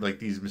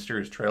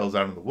mysterious trails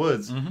out in the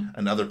woods, mm-hmm.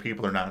 and other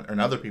people are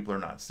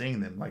not seeing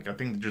them. Like I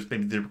think just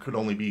maybe there could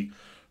only be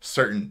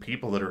certain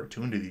people that are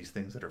attuned to these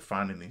things that are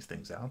finding these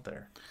things out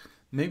there.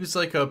 Maybe it's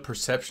like a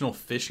perceptual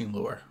fishing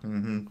lure.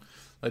 Mm-hmm.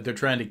 Like they're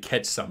trying to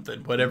catch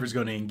something, whatever's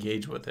going to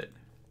engage with it.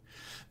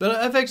 But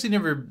I've actually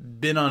never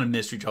been on a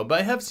mystery trail, but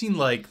I have seen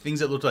like things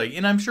that look like,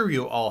 and I'm sure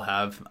you all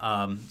have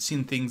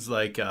seen things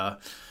like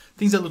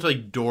things that look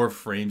like door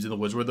frames in the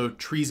woods where the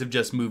trees have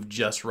just moved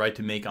just right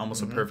to make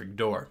almost mm-hmm. a perfect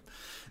door.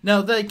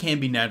 Now that can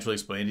be naturally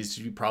explained. It's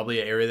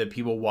probably an area that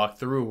people walk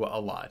through a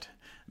lot.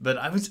 But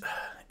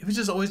it was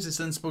just always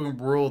this unspoken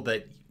rule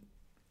that,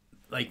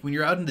 like, when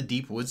you're out in the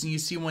deep woods and you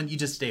see one, you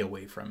just stay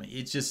away from it.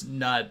 It's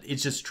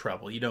just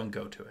trouble. You don't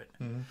go to it.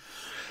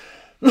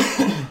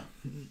 Mm-hmm.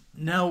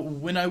 Now,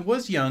 when I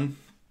was young,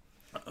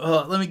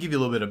 let me give you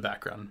a little bit of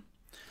background.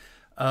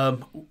 I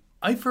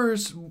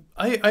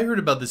heard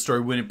about this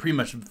story when it pretty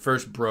much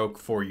first broke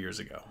 4 years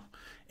ago.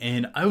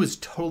 And I was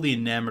totally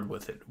enamored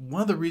with it.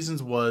 One of the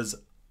reasons was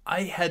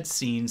I had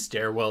seen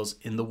stairwells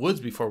in the woods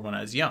before when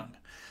I was young.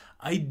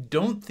 I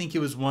don't think it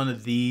was one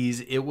of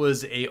these. It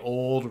was a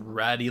old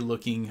ratty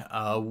looking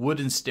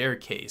wooden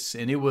staircase,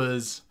 and it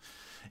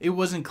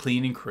wasn't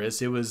clean and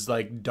crisp. It was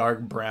like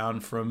dark brown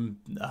from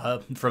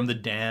the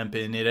damp,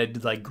 and it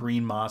had like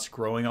green moss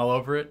growing all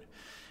over it.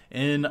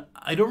 And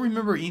I don't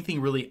remember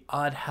anything really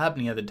odd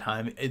happening at the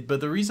time.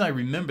 But the reason I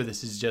remember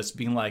this is just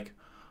being like,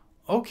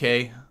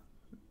 okay,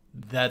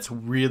 that's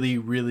really,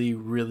 really,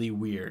 really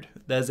weird.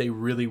 That's a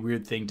really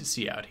weird thing to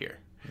see out here.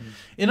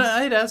 And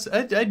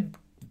I'd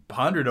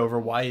pondered over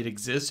why it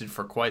existed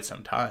for quite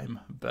some time,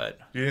 but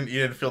You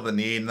didn't feel the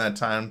need in that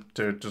time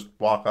to just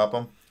walk up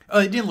them?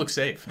 it didn't look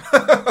safe.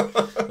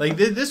 Like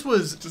this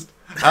was just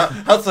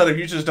Outside of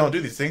you just don't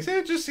do these things,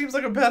 it just seems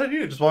like a bad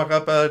idea to just walk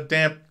up a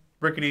damp,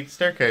 rickety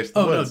staircase to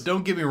the woods. No,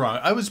 don't get me wrong.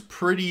 I was a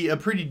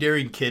pretty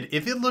daring kid.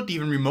 If it looked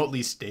even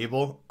remotely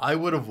stable, I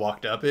would have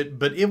walked up it,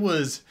 but it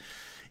looked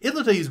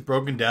like it was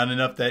broken down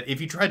enough that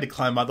if you tried to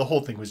climb out, the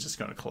whole thing was just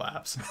going to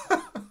collapse.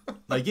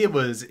 Like it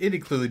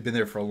had clearly been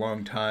there for a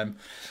long time.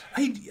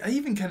 I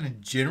even kind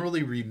of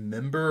generally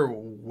remember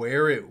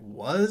where it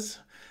was,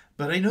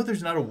 but I know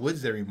there's not a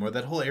woods there anymore.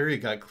 That whole area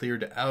got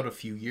cleared out a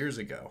few years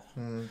ago.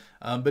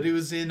 But it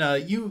was in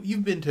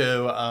you've been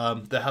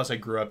to the house I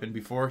grew up in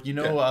before. You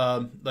know,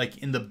 Yeah. like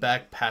in the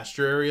back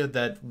pasture area,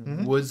 that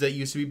woods that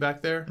used to be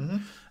back there.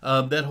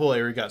 That whole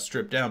area got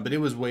stripped down, but it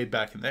was way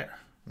back in there.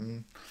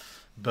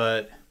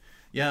 But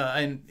yeah,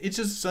 and it's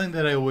just something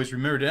that I always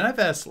remembered. And I've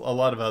asked a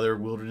lot of other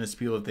wilderness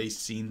people if they've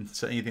seen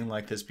anything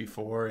like this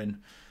before, and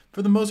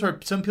for the most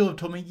part, some people have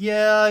told me,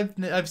 yeah,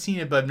 I've seen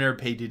it, but I've never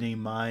paid it any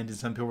mind. And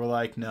some people were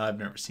like, no, I've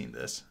never seen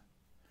this.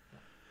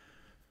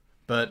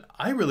 But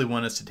I really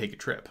want us to take a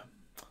trip.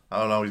 I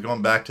don't know. He's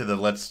going back to the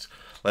let's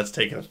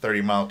take a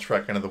 30-mile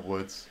trek into the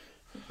woods.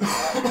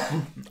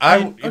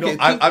 I'll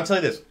tell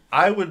you this.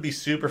 I would be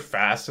super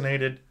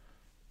fascinated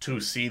to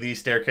see these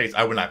staircases.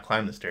 I would not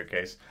climb the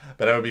staircase,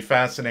 but I would be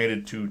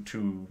fascinated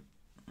to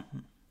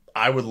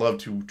I would love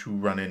to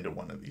run into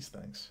one of these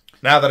things.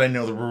 Now that I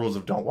know the rules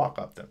of don't walk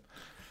up them.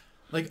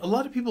 Like, a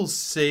lot of people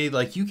say,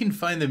 like, you can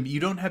find them, you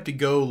don't have to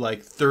go,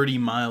 like, 30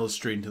 miles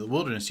straight into the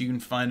wilderness. You can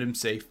find them,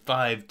 say,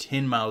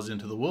 5-10 miles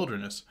into the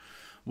wilderness.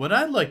 What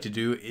I'd like to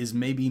do is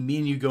maybe me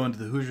and you go into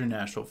the Hoosier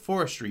National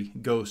Forestry,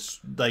 go,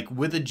 like,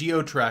 with a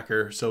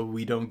geo-tracker so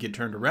we don't get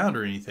turned around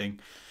or anything,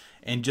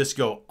 and just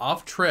go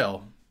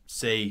off-trail,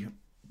 say,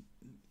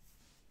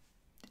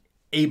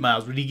 8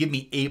 miles. Would you give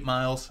me 8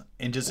 miles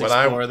and just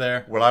explore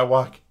there? Would I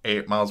walk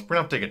 8 miles? We're going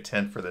to have to take a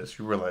tent for this.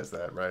 You realize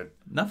that, right?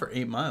 Not for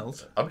 8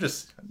 miles. I'm going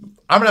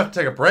to have to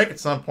take a break at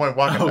some point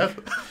walking back.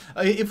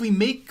 If we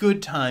make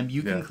good time,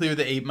 you can clear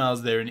the 8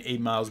 miles there and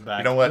 8 miles back.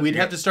 You know what? We'd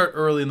have to start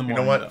early in the morning.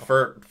 You know what?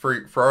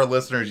 Though. For our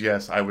listeners,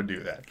 yes, I would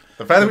do that.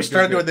 The fact that we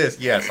started doing this,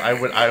 yes, I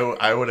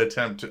would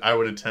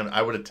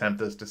attempt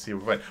this to see if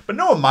we find. But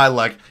knowing my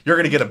luck, you're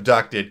gonna get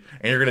abducted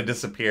and you're gonna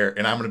disappear,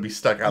 and I'm gonna be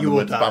stuck out in the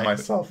woods by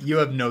myself. You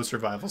have no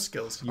survival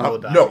skills. You will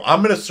die. No,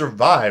 I'm gonna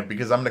survive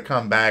because I'm gonna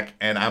come back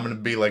and I'm gonna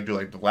be like do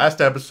like the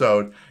last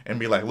episode and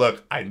be like,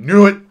 look, I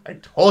knew it. I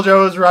told you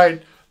I was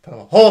right the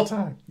whole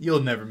time. You'll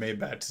never make it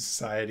back to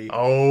society.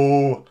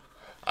 Oh.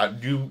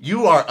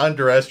 You are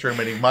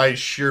underestimating my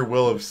sheer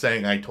will of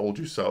saying I told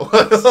you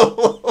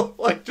so.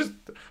 Like just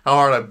how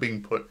hard I'm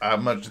being put, how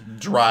much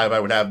drive I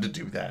would have to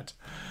do that.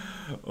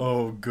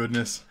 Oh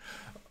goodness.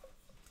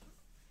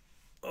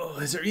 Oh,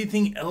 is there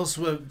anything else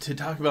to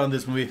talk about in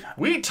this movie?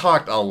 We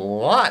talked a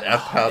lot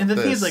about this. And the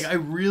thing is, like, I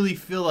really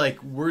feel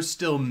like we're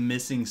still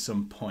missing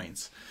some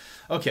points.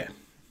 Okay.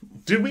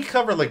 Did we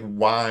cover like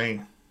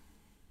why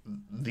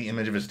the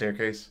image of a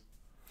staircase?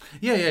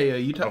 Yeah.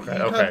 You talked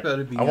about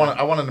it being. I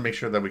wanted to make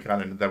sure that we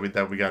got into that we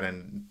got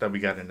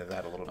into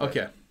that a little bit.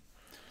 Okay.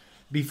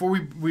 Before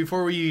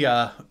we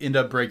end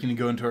up breaking and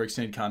go into our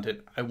extended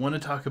content, I want to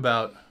talk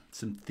about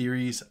some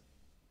theories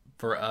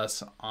for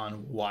us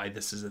on why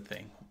this is a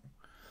thing.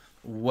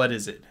 What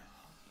is it?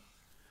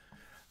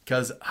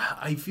 Because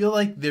I feel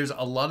like there's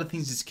a lot of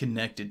things it's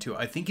connected to.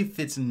 I think it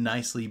fits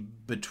nicely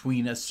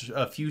between a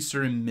few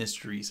certain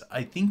mysteries.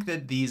 I think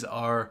that these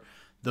are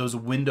those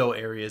window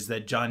areas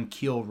that John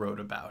Keel wrote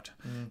about.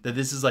 That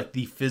this is like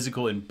the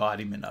physical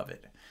embodiment of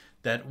it.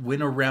 That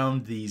when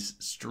around these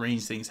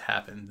strange things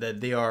happen,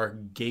 that they are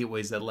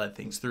gateways that let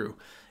things through.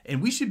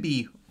 And we should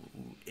be,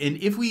 and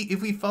if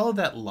we follow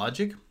that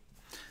logic,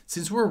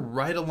 since we're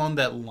right along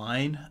that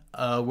line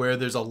where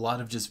there's a lot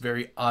of just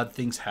very odd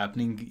things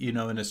happening, in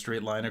a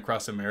straight line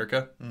across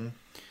America,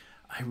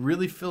 I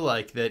really feel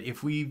like that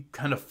if we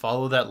kind of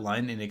follow that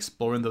line and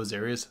explore in those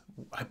areas,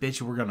 I bet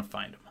you we're going to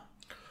find them.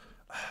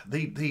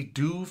 They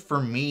do for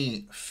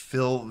me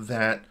fill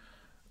that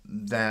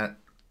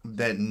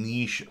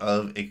niche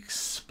of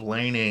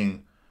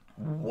explaining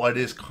what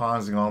is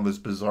causing all this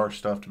bizarre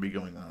stuff to be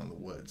going on in the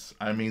woods.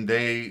 I mean,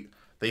 they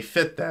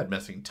fit that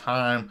missing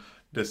time,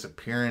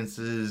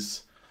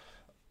 disappearances.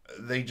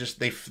 They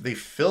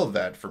fill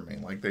that for me.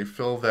 Like they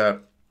fill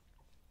that.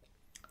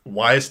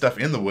 Why is stuff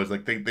in the woods?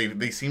 Like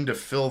they seem to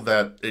fill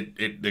that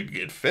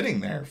it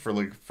fitting there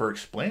for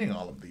explaining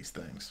all of these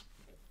things.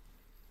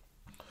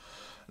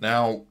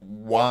 Now,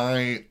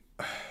 why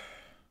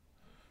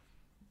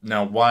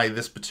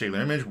this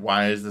particular image?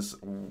 Why is this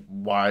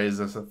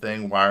a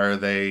thing? Why are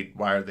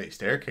they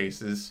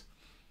staircases?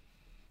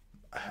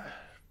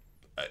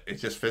 It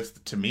just fits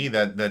to me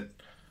that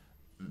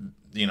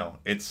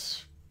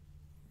it's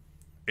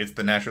it's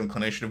the natural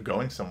inclination of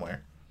going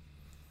somewhere.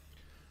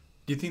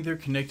 Do you think they're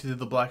connected to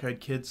the Black-Eyed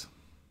Kids?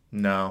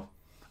 No.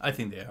 I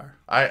think they are.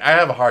 I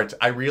have a hard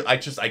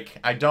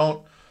I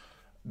don't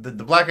the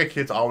Black-Eyed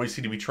Kids always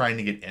seem to be trying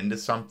to get into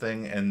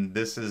something, and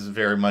this is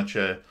very much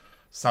a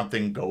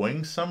something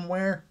going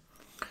somewhere.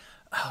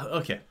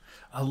 Okay.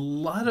 A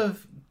lot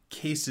of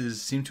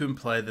cases seem to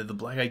imply that the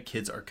Black-Eyed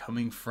Kids are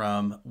coming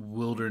from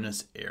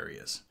wilderness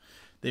areas.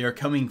 They are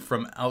coming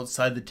from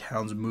outside the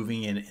towns,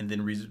 moving in, and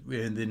then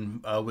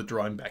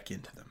withdrawing back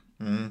into them.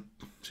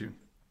 Mm-hmm.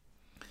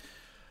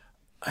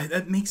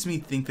 That makes me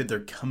think that they're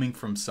coming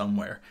from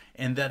somewhere.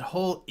 And that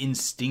whole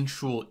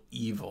instinctual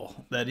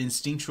evil, that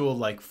instinctual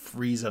like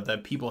freeze up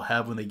that people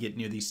have when they get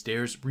near these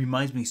stairs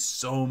reminds me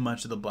so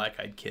much of the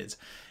Black-Eyed Kids.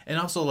 And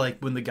also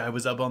like when the guy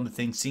was up on the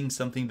thing, seeing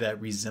something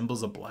that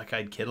resembles a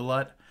Black-Eyed Kid a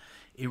lot,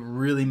 it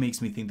really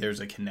makes me think there's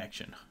a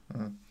connection.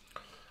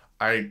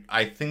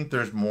 I think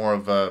there's more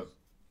of a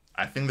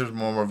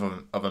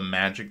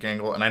magic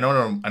angle, and I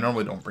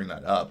normally don't bring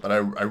that up, but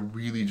I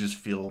really just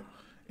feel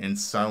in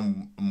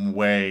some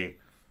way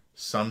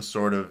some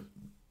sort of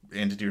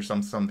entity or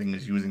something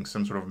is using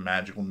some sort of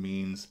magical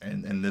means,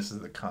 and this is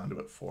the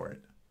conduit for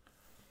it.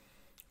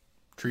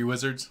 Tree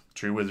wizards?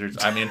 Tree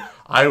wizards. I mean,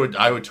 I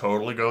would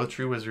totally go with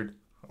tree wizard,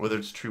 whether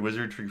it's tree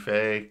wizard, tree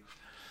fae.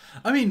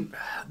 I mean,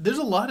 there's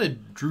a lot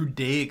of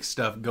Drudaic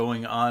stuff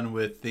going on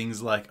with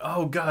things like,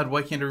 oh God,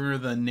 why can't I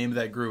remember the name of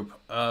that group?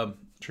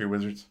 Tree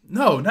wizards.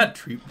 No, not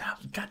tree. No,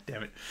 God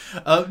damn it.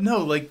 No,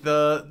 like they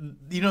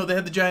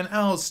had the giant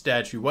owl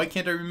statue. Why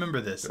can't I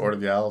remember this? The Order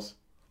of the Owls.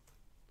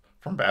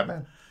 From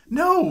Batman.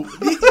 No,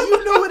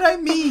 you know what I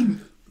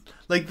mean.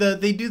 Like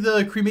they do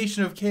the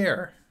cremation of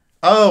care.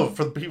 Oh,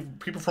 for the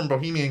people from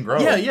Bohemian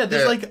Grove. Yeah.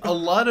 There's like a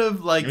lot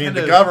of like. You mean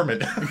the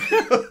government?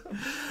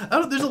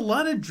 There's a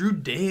lot of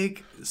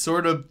Drudaic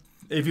sort of,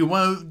 if you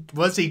want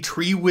to say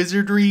tree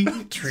wizardry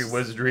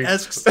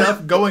esque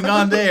stuff going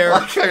on there.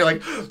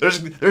 Like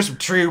there's some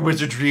tree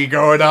wizardry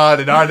going on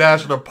in our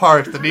national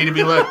parks that need to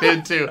be looked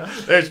into.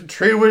 There's some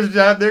tree wizards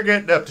out there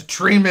getting up to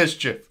tree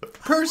mischief.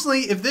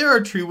 Personally, if there are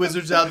tree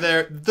wizards out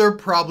there, they're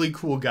probably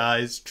cool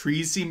guys.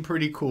 Trees seem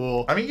pretty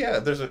cool. I mean, yeah,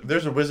 there's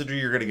a wizardry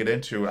you're gonna get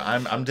into.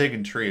 I'm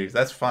digging trees.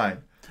 That's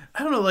fine.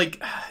 I don't know,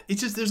 like,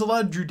 it's just, there's a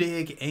lot of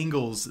Drudaic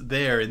angles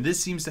there, and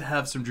this seems to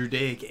have some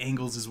Drudaic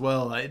angles as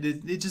well.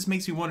 It just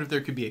makes me wonder if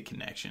there could be a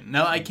connection.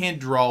 Now, I can't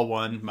draw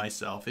one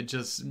myself. It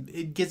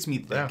gets me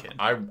thinking.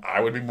 Yeah, I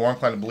would be more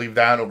inclined to believe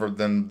that over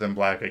than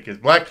Black-Eyed Kids.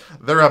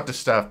 They're up to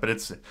stuff, but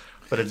it's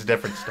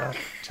different stuff.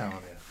 I'm telling you.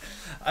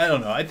 I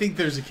don't know. I think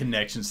there's a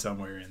connection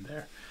somewhere in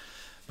there.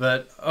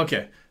 But,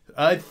 okay.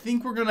 I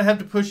think we're going to have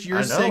to push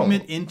your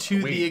segment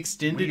into the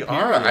extended period.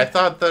 I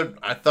thought,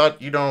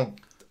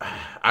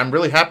 I'm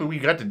really happy we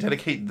got to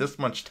dedicate this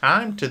much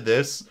time to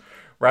this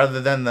rather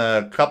than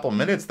the couple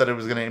minutes that it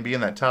was going to be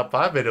in that top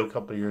 5 video a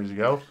couple of years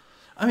ago.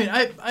 I mean,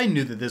 I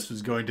knew that this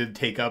was going to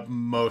take up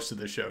most of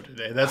the show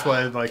today. That's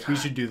why we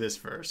should do this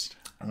first.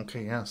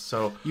 Okay, yeah.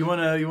 So you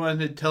want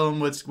to tell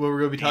them what we're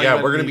going to be talking about?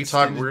 Yeah, we're going to be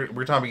talking.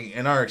 We're talking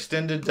in our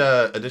extended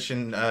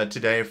edition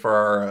today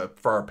for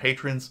our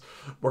patrons.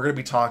 We're going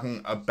to be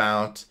talking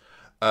about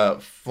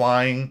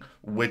flying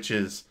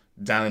witches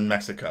down in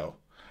Mexico,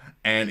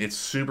 and it's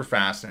super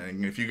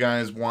fascinating. If you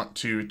guys want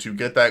to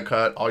get that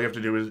cut, all you have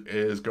to do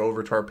is go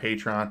over to our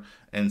Patreon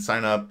and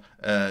sign up.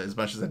 As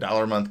much as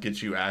 $1 a month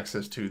gets you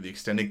access to the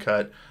extended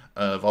cut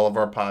of all of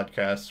our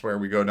podcasts, where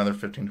we go another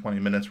 15-20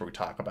 minutes where we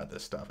talk about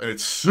this stuff, and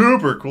it's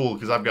super cool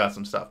because I've got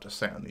some stuff to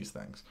say on these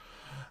things.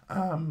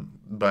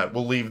 But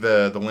we'll leave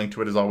the link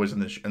to it as always in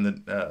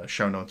the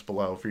show notes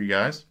below for you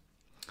guys.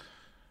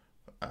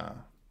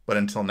 But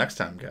until next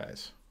time,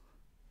 guys,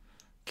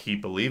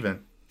 keep believing,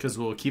 because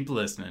we'll keep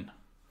listening.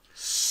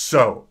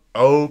 So,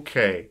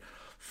 okay,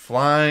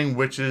 flying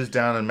witches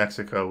down in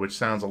Mexico, which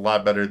sounds a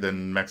lot better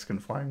than Mexican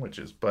flying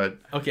witches, but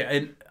okay.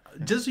 And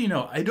just so you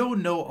know, I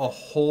don't know a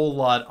whole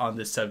lot on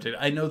this subject.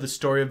 I know the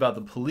story about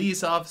the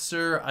police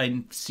officer.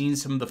 I've seen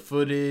some of the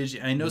footage.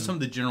 I know some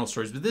of the general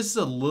stories, but this is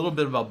a little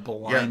bit of a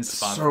blind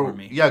spot for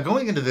me. Yeah,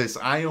 going into this,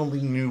 I only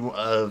knew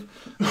of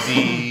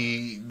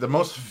the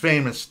most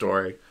famous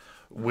story,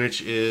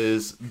 which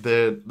is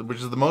the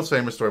most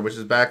famous story, which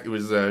is back. It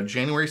was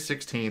January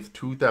 16th,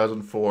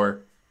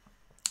 2004.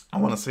 I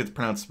want to say it's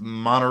pronounced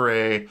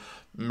Monterrey,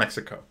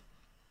 Mexico.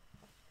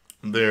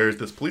 There's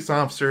this police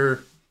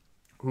officer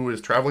who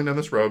is traveling down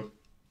this road,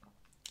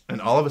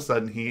 and all of a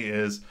sudden he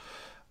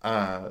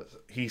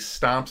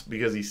stops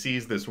because he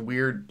sees this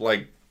weird,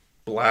 like,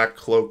 black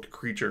cloaked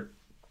creature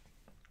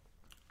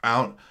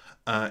out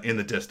in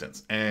the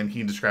distance, and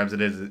he describes it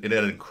as it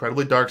had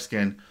incredibly dark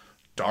skin,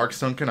 dark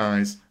sunken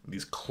eyes,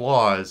 these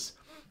claws,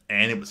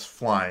 and it was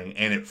flying,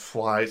 and it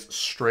flies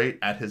straight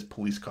at his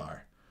police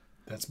car.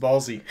 That's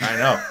ballsy. I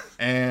know.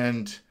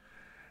 And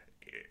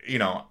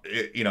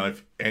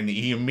and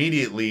he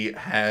immediately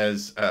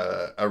has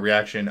a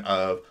reaction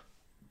of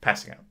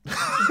passing out.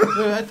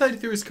 I thought he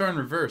threw his car in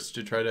reverse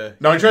to try to...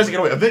 No, he tries to get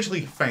away. Eventually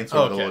he faints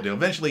over the little deal.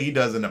 Eventually he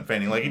does end up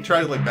fainting. Like, he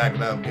tries to back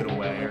it up, get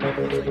away.